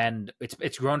 And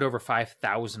it's grown to over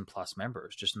 5,000 plus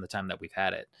members just in the time that we've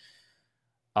had it.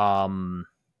 And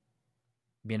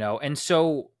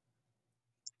so,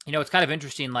 it's kind of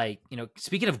interesting. Like,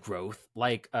 speaking of growth,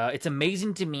 like, it's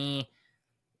amazing to me,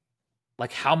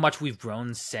 like, how much we've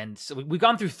grown since we've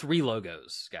gone through 3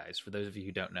 logos, guys. For those of you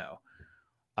who don't know,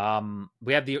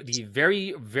 we have the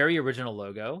very, very original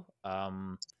logo,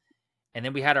 and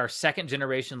then we had our 2nd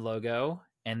generation logo,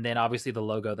 and then obviously the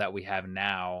logo that we have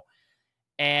now.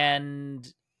 And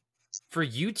for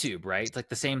YouTube, right, it's like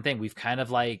the same thing. We've kind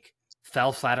of like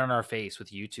fell flat on our face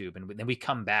with YouTube, and then we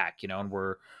come back, and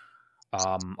we're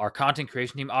our content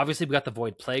creation team. Obviously, we got the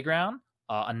Void Playground.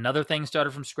 Another thing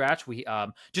started from scratch. We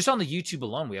just on the YouTube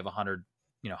alone, we have 100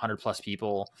 plus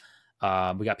people.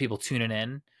 We got people tuning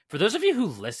in. For those of you who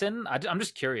listen, I'm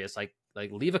just curious. Like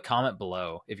leave a comment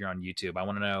below if you're on YouTube. I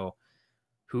want to know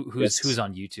who's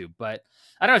on YouTube. But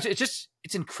I don't know.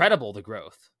 It's incredible, the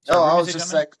growth. So I was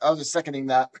just seconding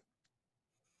that.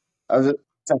 I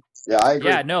agree.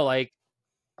 Yeah, no, like,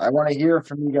 I want to hear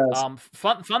from you guys.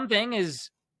 Fun thing is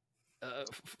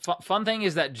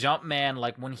that Jumpman,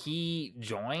 like, when he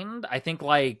joined, I think,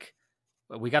 like,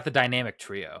 we got the dynamic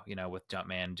trio, with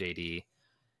Jumpman, JD,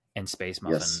 and Space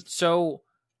Muffin. Yes. So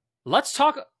let's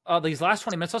talk these last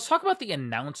 20 minutes. Let's talk about the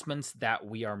announcements that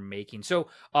we are making. So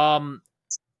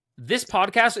this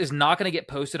podcast is not going to get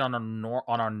posted on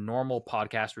our normal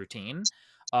podcast routine.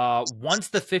 Once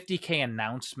the 50K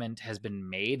announcement has been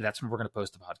made, that's when we're going to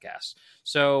post the podcast.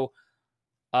 So,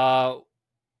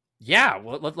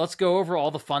 let's go over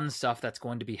all the fun stuff that's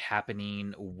going to be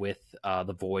happening with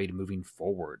the Void moving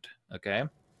forward. Okay.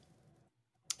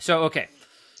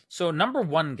 So number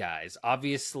 1, guys,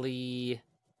 obviously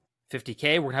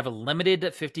 50K. We're going to have a limited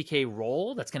 50K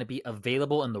roll that's going to be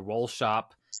available in the roll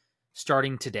shop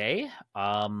starting today.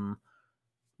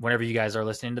 Whenever you guys are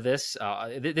listening to this,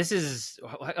 this is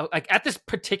like at this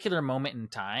particular moment in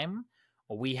time,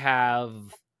 we have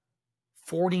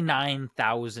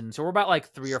 49,000. So we're about like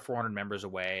 300 or 400 members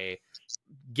away.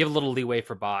 Give a little leeway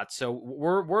for bots. So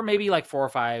we're maybe like 4 or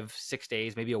 5, 6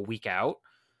 days, maybe a week out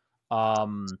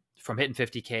from hitting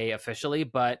 50K officially.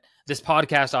 But this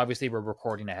podcast, obviously, we're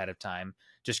recording ahead of time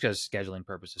just because scheduling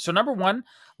purposes. So number 1,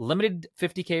 limited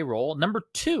 50K roll. Number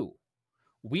 2,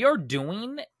 we are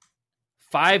doing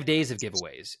 5 days of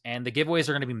giveaways, and the giveaways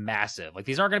are going to be massive. Like,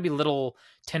 these aren't going to be little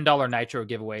 $10 Nitro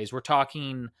giveaways. We're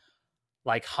talking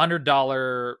like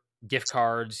 $100 gift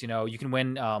cards. You can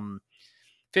win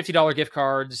 $50 gift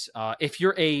cards. If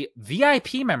you're a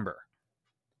VIP member,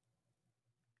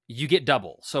 you get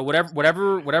double. So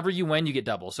whatever you win, you get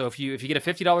double. So if you get a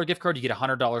 $50 gift card, you get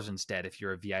 $100 instead if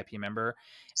you're a VIP member.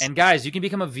 And guys, you can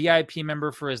become a VIP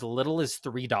member for as little as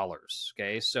 $3.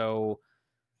 Okay, so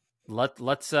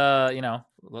let's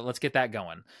get that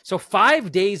going. So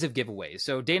 5 days of giveaways.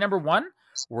 So day number 1,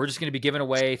 we're just going to be giving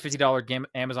away $50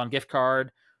 Amazon gift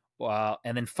card,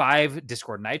 and then 5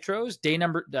 Discord Nitros.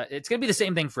 It's going to be the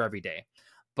same thing for every day.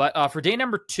 But for day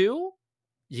number 2,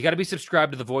 you got to be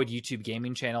subscribed to the Void YouTube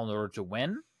gaming channel in order to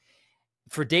win.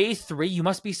 For day 3, you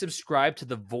must be subscribed to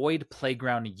the Void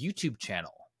Playground YouTube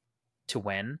channel to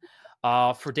win.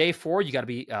 For day 4, you got to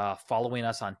be following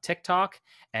us on TikTok,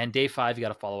 and day 5, you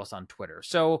got to follow us on Twitter.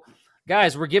 So,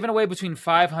 guys, we're giving away between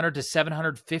 $500 to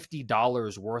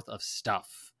 $750 worth of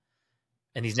stuff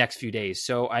in these next few days.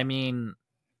 So, I mean,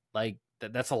 like,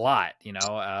 that's a lot.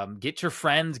 Get your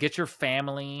friends, get your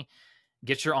family,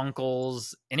 get your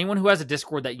uncles, anyone who has a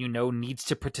Discord that needs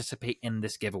to participate in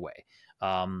this giveaway,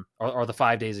 or the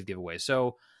 5 days of giveaway.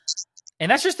 So,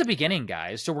 and that's just the beginning,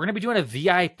 guys. So we're going to be doing a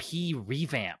VIP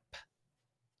revamp.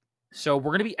 So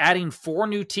we're going to be adding 4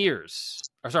 new tiers.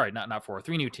 Or sorry, not 4,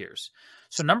 3 new tiers.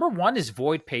 So number 1 is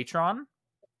Void Patron.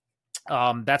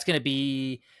 That's going to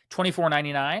be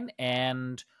 $24.99,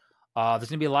 and there's going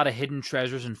to be a lot of hidden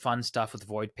treasures and fun stuff with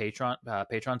Void Patron.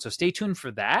 So stay tuned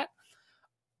for that.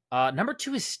 Number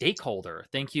 2 is Stakeholder.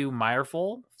 Thank you,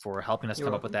 Meyerful, for helping us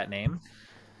come up with that name.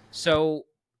 So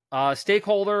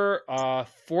Stakeholder,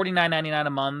 $49.99 a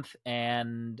month,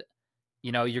 and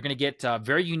you're going to get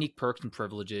very unique perks and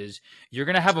privileges. You're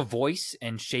going to have a voice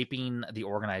in shaping the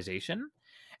organization.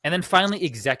 And then finally,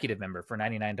 Executive Member for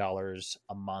 $99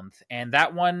 a month. And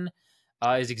that one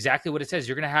is exactly what it says.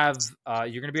 You're going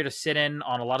to be able to sit in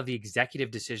on a lot of the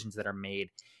executive decisions that are made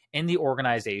in the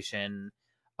organization.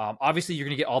 Obviously, you're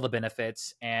going to get all the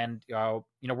benefits, and we're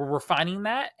refining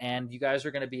that, and you guys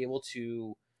are going to be able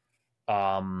to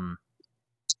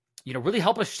really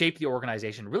help us shape the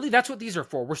organization. Really, that's what these are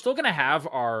for. We're still going to have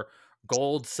our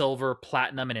gold, silver,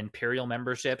 platinum, and imperial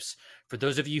memberships for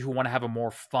those of you who want to have a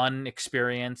more fun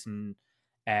experience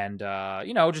and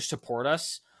just support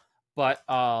us. But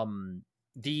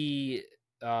the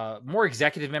more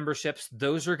executive memberships,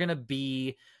 those are going to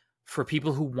be for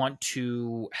people who want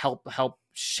to help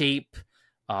shape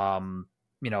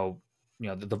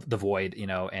the void,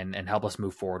 and help us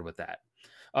move forward with that.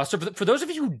 So for those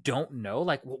of you who don't know,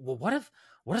 like, well,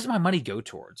 what does my money go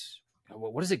towards?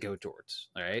 What does it go towards?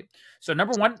 All right. So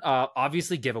number one,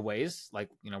 obviously giveaways. Like,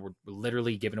 we're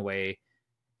literally giving away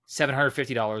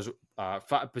 $750,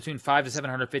 between $500 to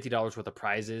 $750 worth of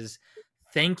prizes.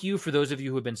 Thank you for those of you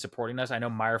who have been supporting us. I know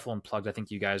Mireful and Plugged, I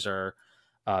think you guys are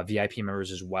VIP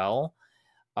members as well.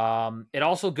 It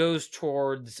also goes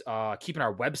towards keeping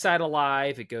our website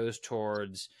alive. It goes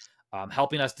towards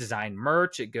helping us design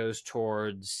merch. It goes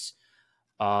towards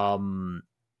our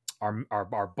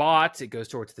bots. It goes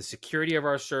towards the security of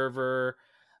our server.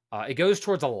 It goes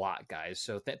towards a lot, guys.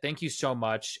 So thank you so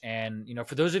much. And,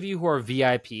 for those of you who are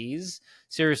VIPs,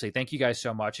 seriously, thank you guys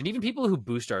so much. And even people who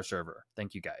boost our server,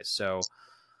 thank you guys. So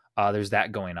there's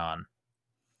that going on.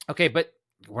 Okay, but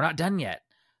we're not done yet.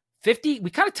 50, we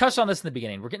kind of touched on this in the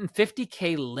beginning. We're getting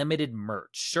 50K limited merch,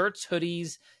 shirts,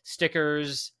 hoodies,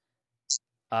 stickers.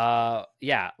 This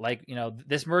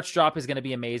merch drop is going to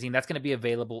be amazing. That's going to be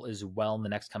available as well in the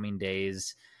next coming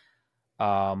days.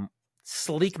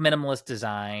 Sleek minimalist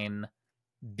design,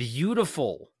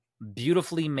 beautifully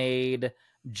made,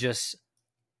 just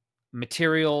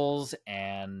materials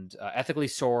and ethically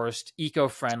sourced,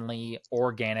 eco-friendly,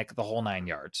 organic, the whole 9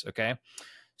 yards. Okay.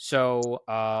 So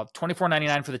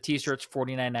 $24.99 for the t-shirts,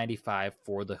 $49.95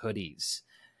 for the hoodies.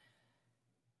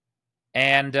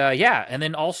 And and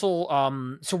then also,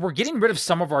 so we're getting rid of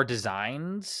some of our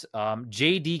designs.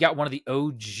 JD got one of the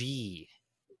OG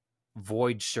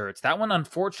Void shirts. That one,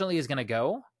 unfortunately, is going to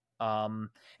go. And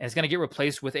it's going to get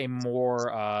replaced with a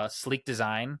more sleek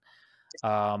design. It's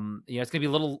going to be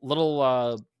a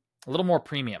little more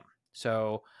premium.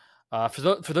 So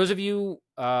for those of you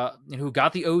who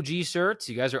got the OG shirts,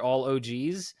 you guys are all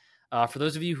OGs. For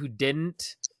those of you who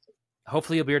didn't,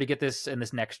 hopefully you'll be able to get this in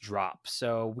this next drop.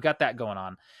 So we got that going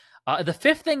on. The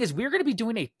fifth thing is we're going to be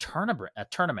doing a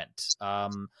tournament.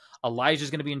 Elijah's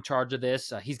going to be in charge of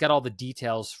this. He's got all the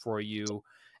details for you,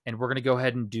 and we're going to go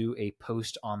ahead and do a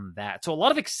post on that. So a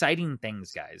lot of exciting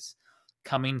things, guys,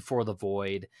 coming for the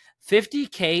Void.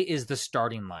 50K is the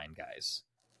starting line, guys.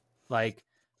 Like,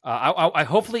 I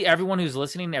hopefully everyone who's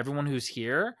listening, everyone who's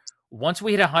here, once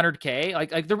we hit 100K,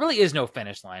 like there really is no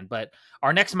finish line, but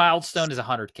our next milestone is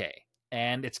 100K,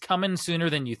 and it's coming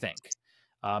sooner than you think.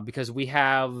 Because we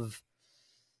have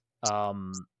so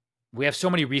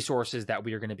many resources that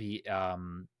we are going to be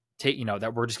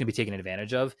that we're just going to be taking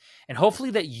advantage of, and hopefully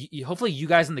you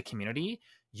guys in the community,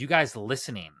 you guys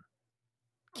listening,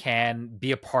 can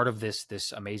be a part of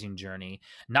this amazing journey,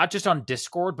 not just on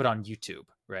Discord but on YouTube,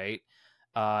 right?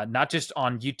 Not just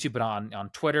on YouTube but on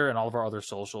Twitter and all of our other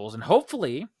socials, and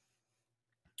hopefully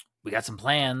we got some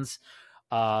plans.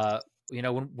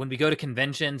 When we go to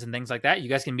conventions and things like that, you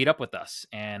guys can meet up with us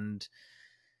and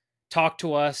talk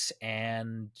to us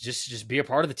and just be a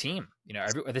part of the team.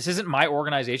 This isn't my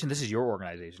organization. This is your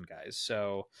organization, guys.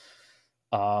 So,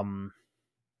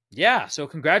 so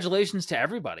congratulations to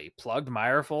everybody. Plugged,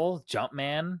 Mireful,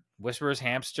 Jumpman, Whisperers,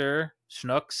 Hamster,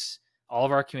 Schnooks, all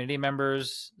of our community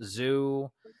members, Zoo,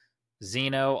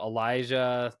 Zeno,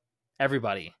 Elijah,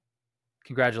 everybody.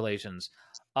 Congratulations.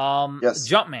 Yes.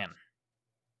 Jumpman.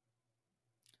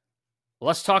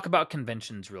 Let's talk about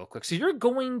conventions real quick. So you're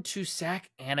going to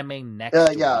SAC Anime next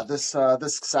week. This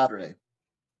Saturday.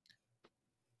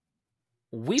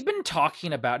 We've been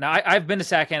talking about, now I've been to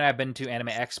SAC Anime, I've been to Anime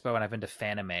Expo, and I've been to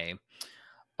Fanime.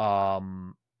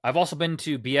 I've also been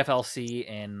to BFLC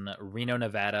in Reno,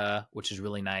 Nevada, which is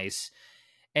really nice.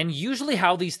 And usually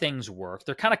how these things work,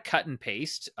 they're kind of cut and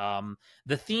paste.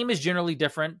 The theme is generally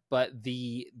different, but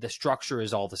the structure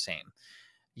is all the same.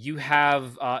 You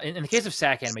have, in the case of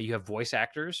SAC Anime, you have voice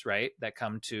actors, right, that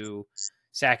come to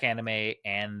SAC Anime,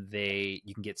 and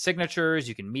you can get signatures,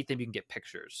 you can meet them, you can get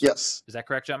pictures. Yes. Is that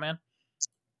correct, Jumpman?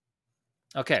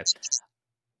 Okay.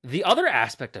 The other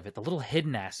aspect of it, the little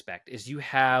hidden aspect, is you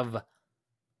have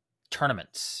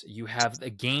tournaments. You have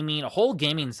a whole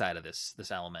gaming side of this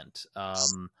element.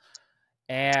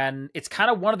 And it's kind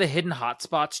of one of the hidden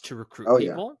hotspots to recruit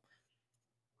people.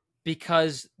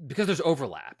 Because there's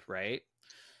overlap, right?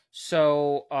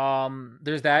 So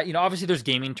there's that. Obviously there's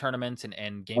gaming tournaments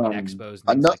and gaming expos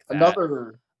and things like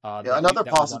that. Another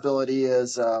possibility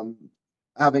is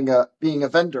being a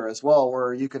vendor as well,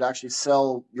 where you could actually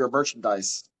sell your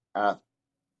merchandise at.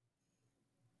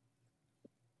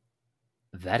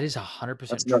 That is 100%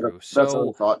 true. That's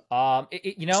another thought. I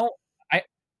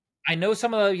know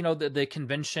some of the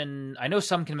convention. I know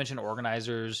some convention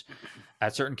organizers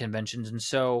at certain conventions, and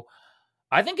so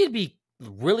I think it'd be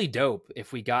really dope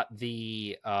if we got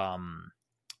the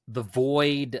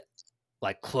Void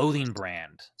like clothing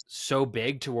brand so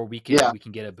big to where we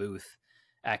can get a booth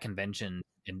at convention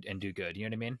and do good. You know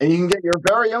what I mean? And you can get your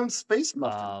very own space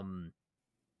muffin.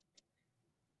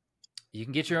 You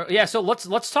can get your So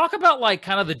let's talk about like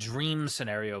kind of the dream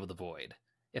scenario of the Void,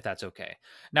 if that's okay.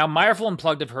 Now, Mireful and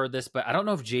Plugged have heard this, but I don't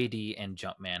know if JD and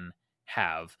Jumpman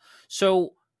have.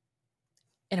 So,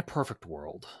 in a perfect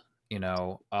world,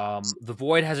 the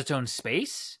Void has its own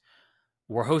space.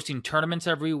 We're hosting tournaments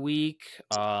every week.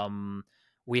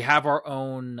 We have our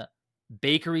own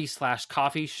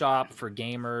bakery/coffee shop for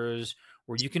gamers,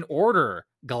 where you can order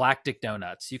galactic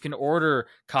donuts, you can order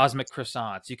cosmic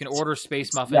croissants, you can order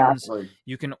space muffins,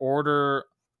 you can order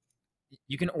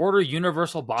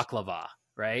universal baklava,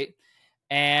 right?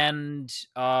 And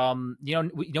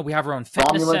we have our own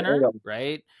fitness center,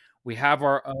 right? We have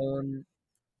our own,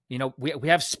 we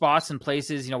have spots and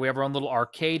places. We have our own little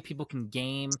arcade. People can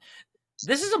game.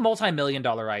 This is a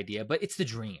multi-million-dollar idea, but it's the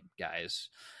dream, guys.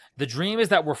 The dream is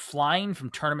that we're flying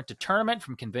from tournament to tournament,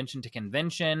 from convention to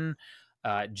convention.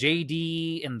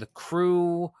 JD and the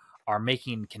crew are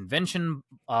making convention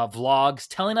vlogs,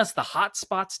 telling us the hot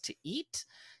spots to eat,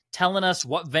 telling us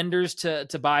what vendors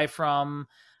to buy from,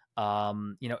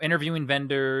 interviewing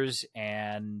vendors,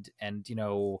 and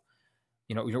really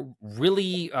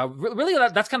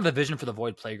that's kind of the vision for the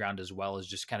Void Playground as well, is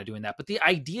just kind of doing that. But the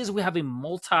idea is we have a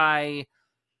multi,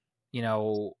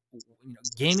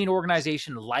 gaming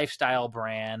organization, lifestyle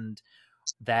brand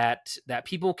that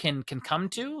people can come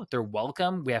to. They're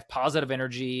welcome. We have positive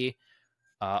energy,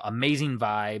 amazing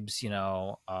vibes.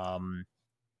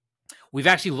 We've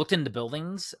actually looked into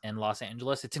buildings in Los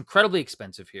Angeles. It's incredibly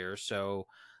expensive here, so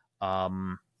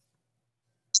but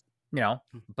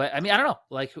I mean, I don't know.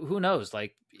 Like, who knows?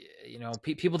 Like,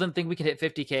 people didn't think we could hit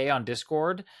 50K on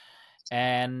Discord,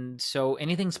 and so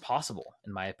anything's possible,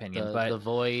 in my opinion. The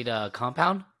Void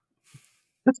compound.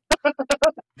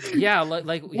 Yeah,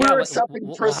 we're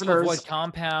accepting prisoners. We'll have a Void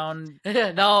compound.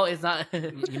 No, it's not.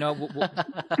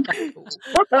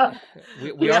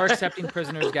 We are accepting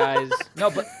prisoners, guys. No,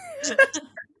 but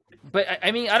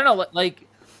I mean, I don't know.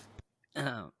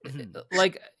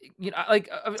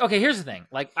 Okay, here's the thing.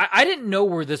 Like, I didn't know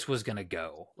where this was gonna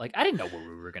go. Like, I didn't know where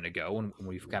we were gonna go when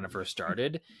we kind of first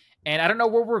started, and I don't know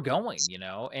where we're going.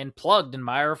 And Plugged and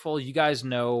Mireful, you guys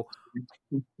know,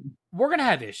 we're gonna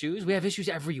have issues. We have issues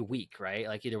every week, right?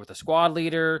 Like, either with a squad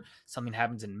leader, something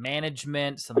happens in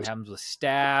management, something happens with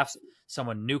staff,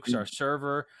 someone nukes our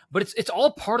server. But it's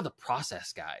all part of the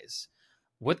process, guys.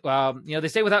 With they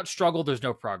say without struggle, there's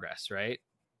no progress, right?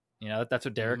 That's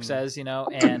what Derek says,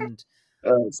 and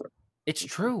it's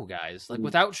true, guys. Like,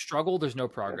 without struggle, there's no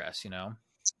progress,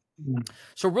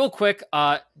 So real quick,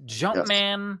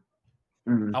 Jumpman,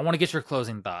 I want to get your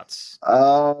closing thoughts.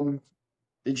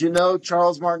 Did you know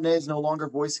Charles Martinet is no longer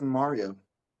voicing Mario?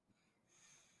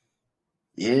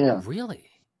 Yeah.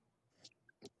 Really?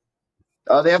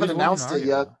 They haven't announced it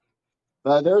yet.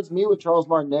 There's me with Charles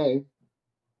Martinet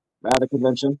at a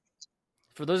convention.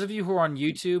 For those of you who are on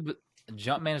YouTube,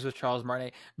 Jumpman is with Charles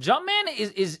Martinet. Jumpman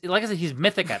is like I said, he's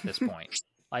mythic at this point.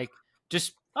 Like,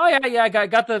 just I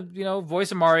got the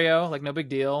voice of Mario, like, no big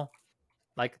deal.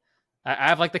 Like, I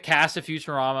have like the cast of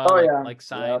Futurama,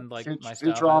 signed my stuff.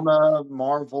 Futurama,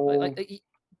 Marvel.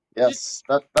 Yes,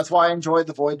 that's why I enjoyed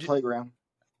the Void Playground.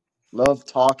 Love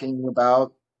talking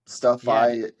about stuff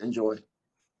I enjoy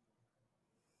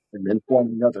and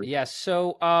informing others. Yeah.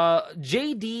 So,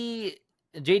 JD,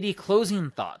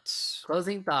 closing thoughts.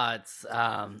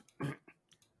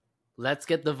 Let's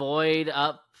get the Void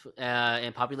up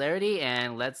in popularity,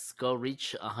 and let's go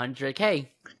reach 100K.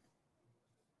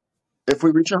 If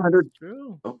we reach 100,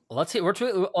 let's see.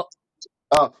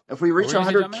 if we reach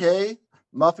 100K,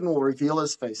 Muffin will reveal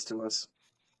his face to us.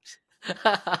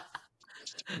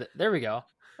 There we go.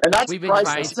 And that's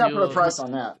priceless. Let's put a price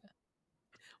on that.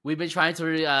 We've been trying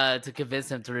to convince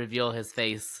him to reveal his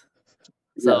face.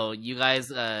 So you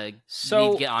guys need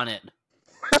to get on it.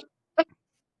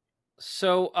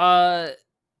 So,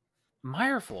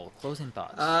 Mireful, closing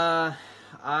thoughts.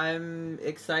 I'm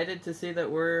excited to see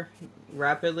that we're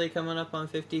rapidly coming up on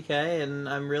 50K, and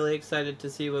I'm really excited to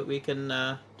see what we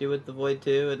can do with the Void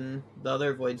 2 and the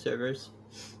other Void servers.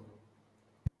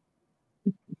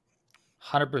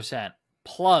 100%.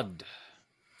 Plugged.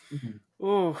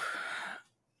 Ooh.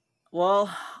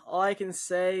 Well, all I can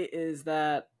say is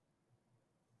that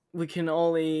we can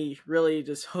only really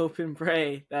just hope and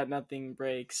pray that nothing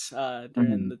breaks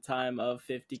during the time of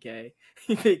 50K,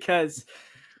 because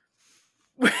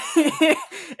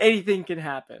anything can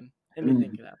happen.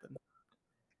 Anything can happen.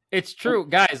 It's true,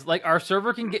 guys. Like, our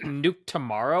server can get nuked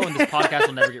tomorrow, and this podcast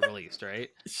will never get released, right?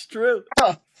 It's true.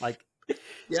 Like,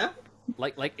 yeah.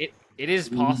 Like It is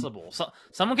possible. So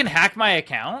someone can hack my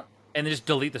account and then just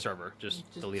delete the server. Just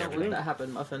delete don't everything. let that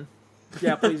happen, Muffin.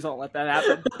 Yeah, please don't let that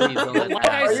happen. Please don't let Like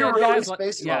that I Are happen. you said, really guys,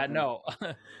 Space yeah, Muffin? no.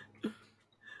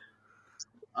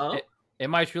 Oh,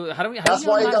 Am I truly? How do we? How That's do we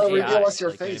know why you I'm gotta not reveal AI? us your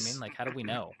Like, you know what I face. mean, like, how do we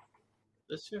know?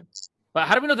 that's true. But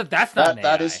how do we know that that's not an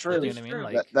That AI? is true. Like, you know what I mean? True.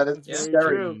 Like, That is Yeah.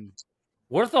 scary. True.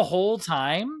 what if the whole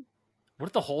time? What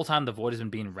if the whole time the void has been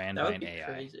being ran That by would an be AI?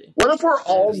 crazy. What if we're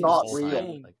all is The not whole real?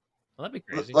 time? Like, well, that'd be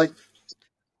crazy. Like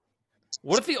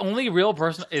What if the only real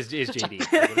person is JD?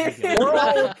 Like, what if he's the only we're real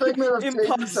all person? a figment of JD's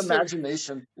Imposter.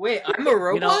 imagination. Wait, I'm a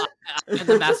robot? You know, I'm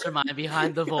the mastermind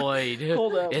behind the void.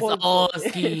 Hold up, It's hold all up. a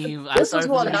scheme. I This is started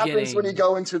what from the happens beginning. when you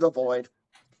go into the void.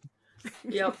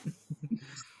 Yep.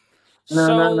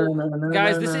 So,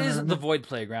 guys, this is the Void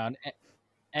Playground,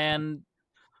 and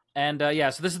yeah,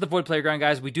 so this is the Void Playground,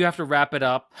 guys. We do have to wrap it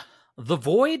up.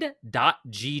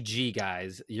 Thevoid.gg,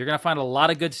 guys. You're gonna find a lot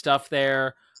of good stuff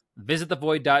there. Visit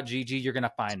thevoid.gg. You're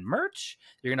gonna find merch.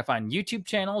 You're gonna find YouTube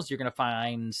channels. You're gonna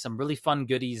find some really fun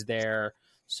goodies there.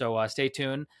 So stay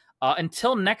tuned.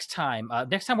 Until next time.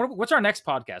 What's our next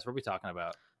podcast? What are we talking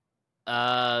about?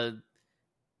 Uh,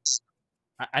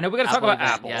 I know we got to talk about event,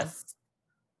 Apple. Yes.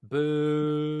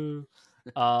 Boo.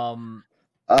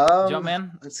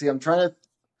 Jumpman. Let's see. I'm trying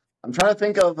to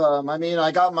think of. I mean,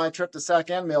 I got my trip to Sac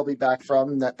Anime. I'll be back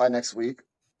from that by next week.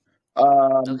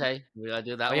 Okay, we gotta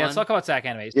do that Oh one. yeah, let's talk about Sac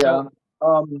Anime. Yeah.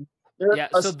 So, yeah,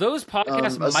 so those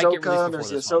podcasts might get released before There's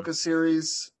the this one. Ahsoka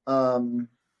series. I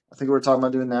think we were talking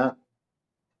about doing that.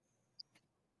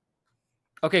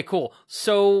 Okay, cool.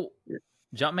 So,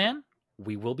 Jumpman,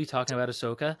 we will be talking about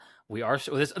Ahsoka. We are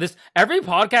this every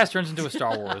podcast turns into a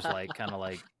Star Wars like kind of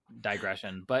like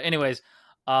digression. But anyways,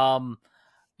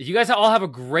 you guys all have a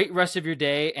great rest of your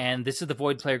day, and this is the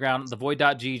Void Playground,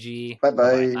 thevoid.gg. Bye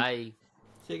bye. Bye.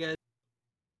 See you guys.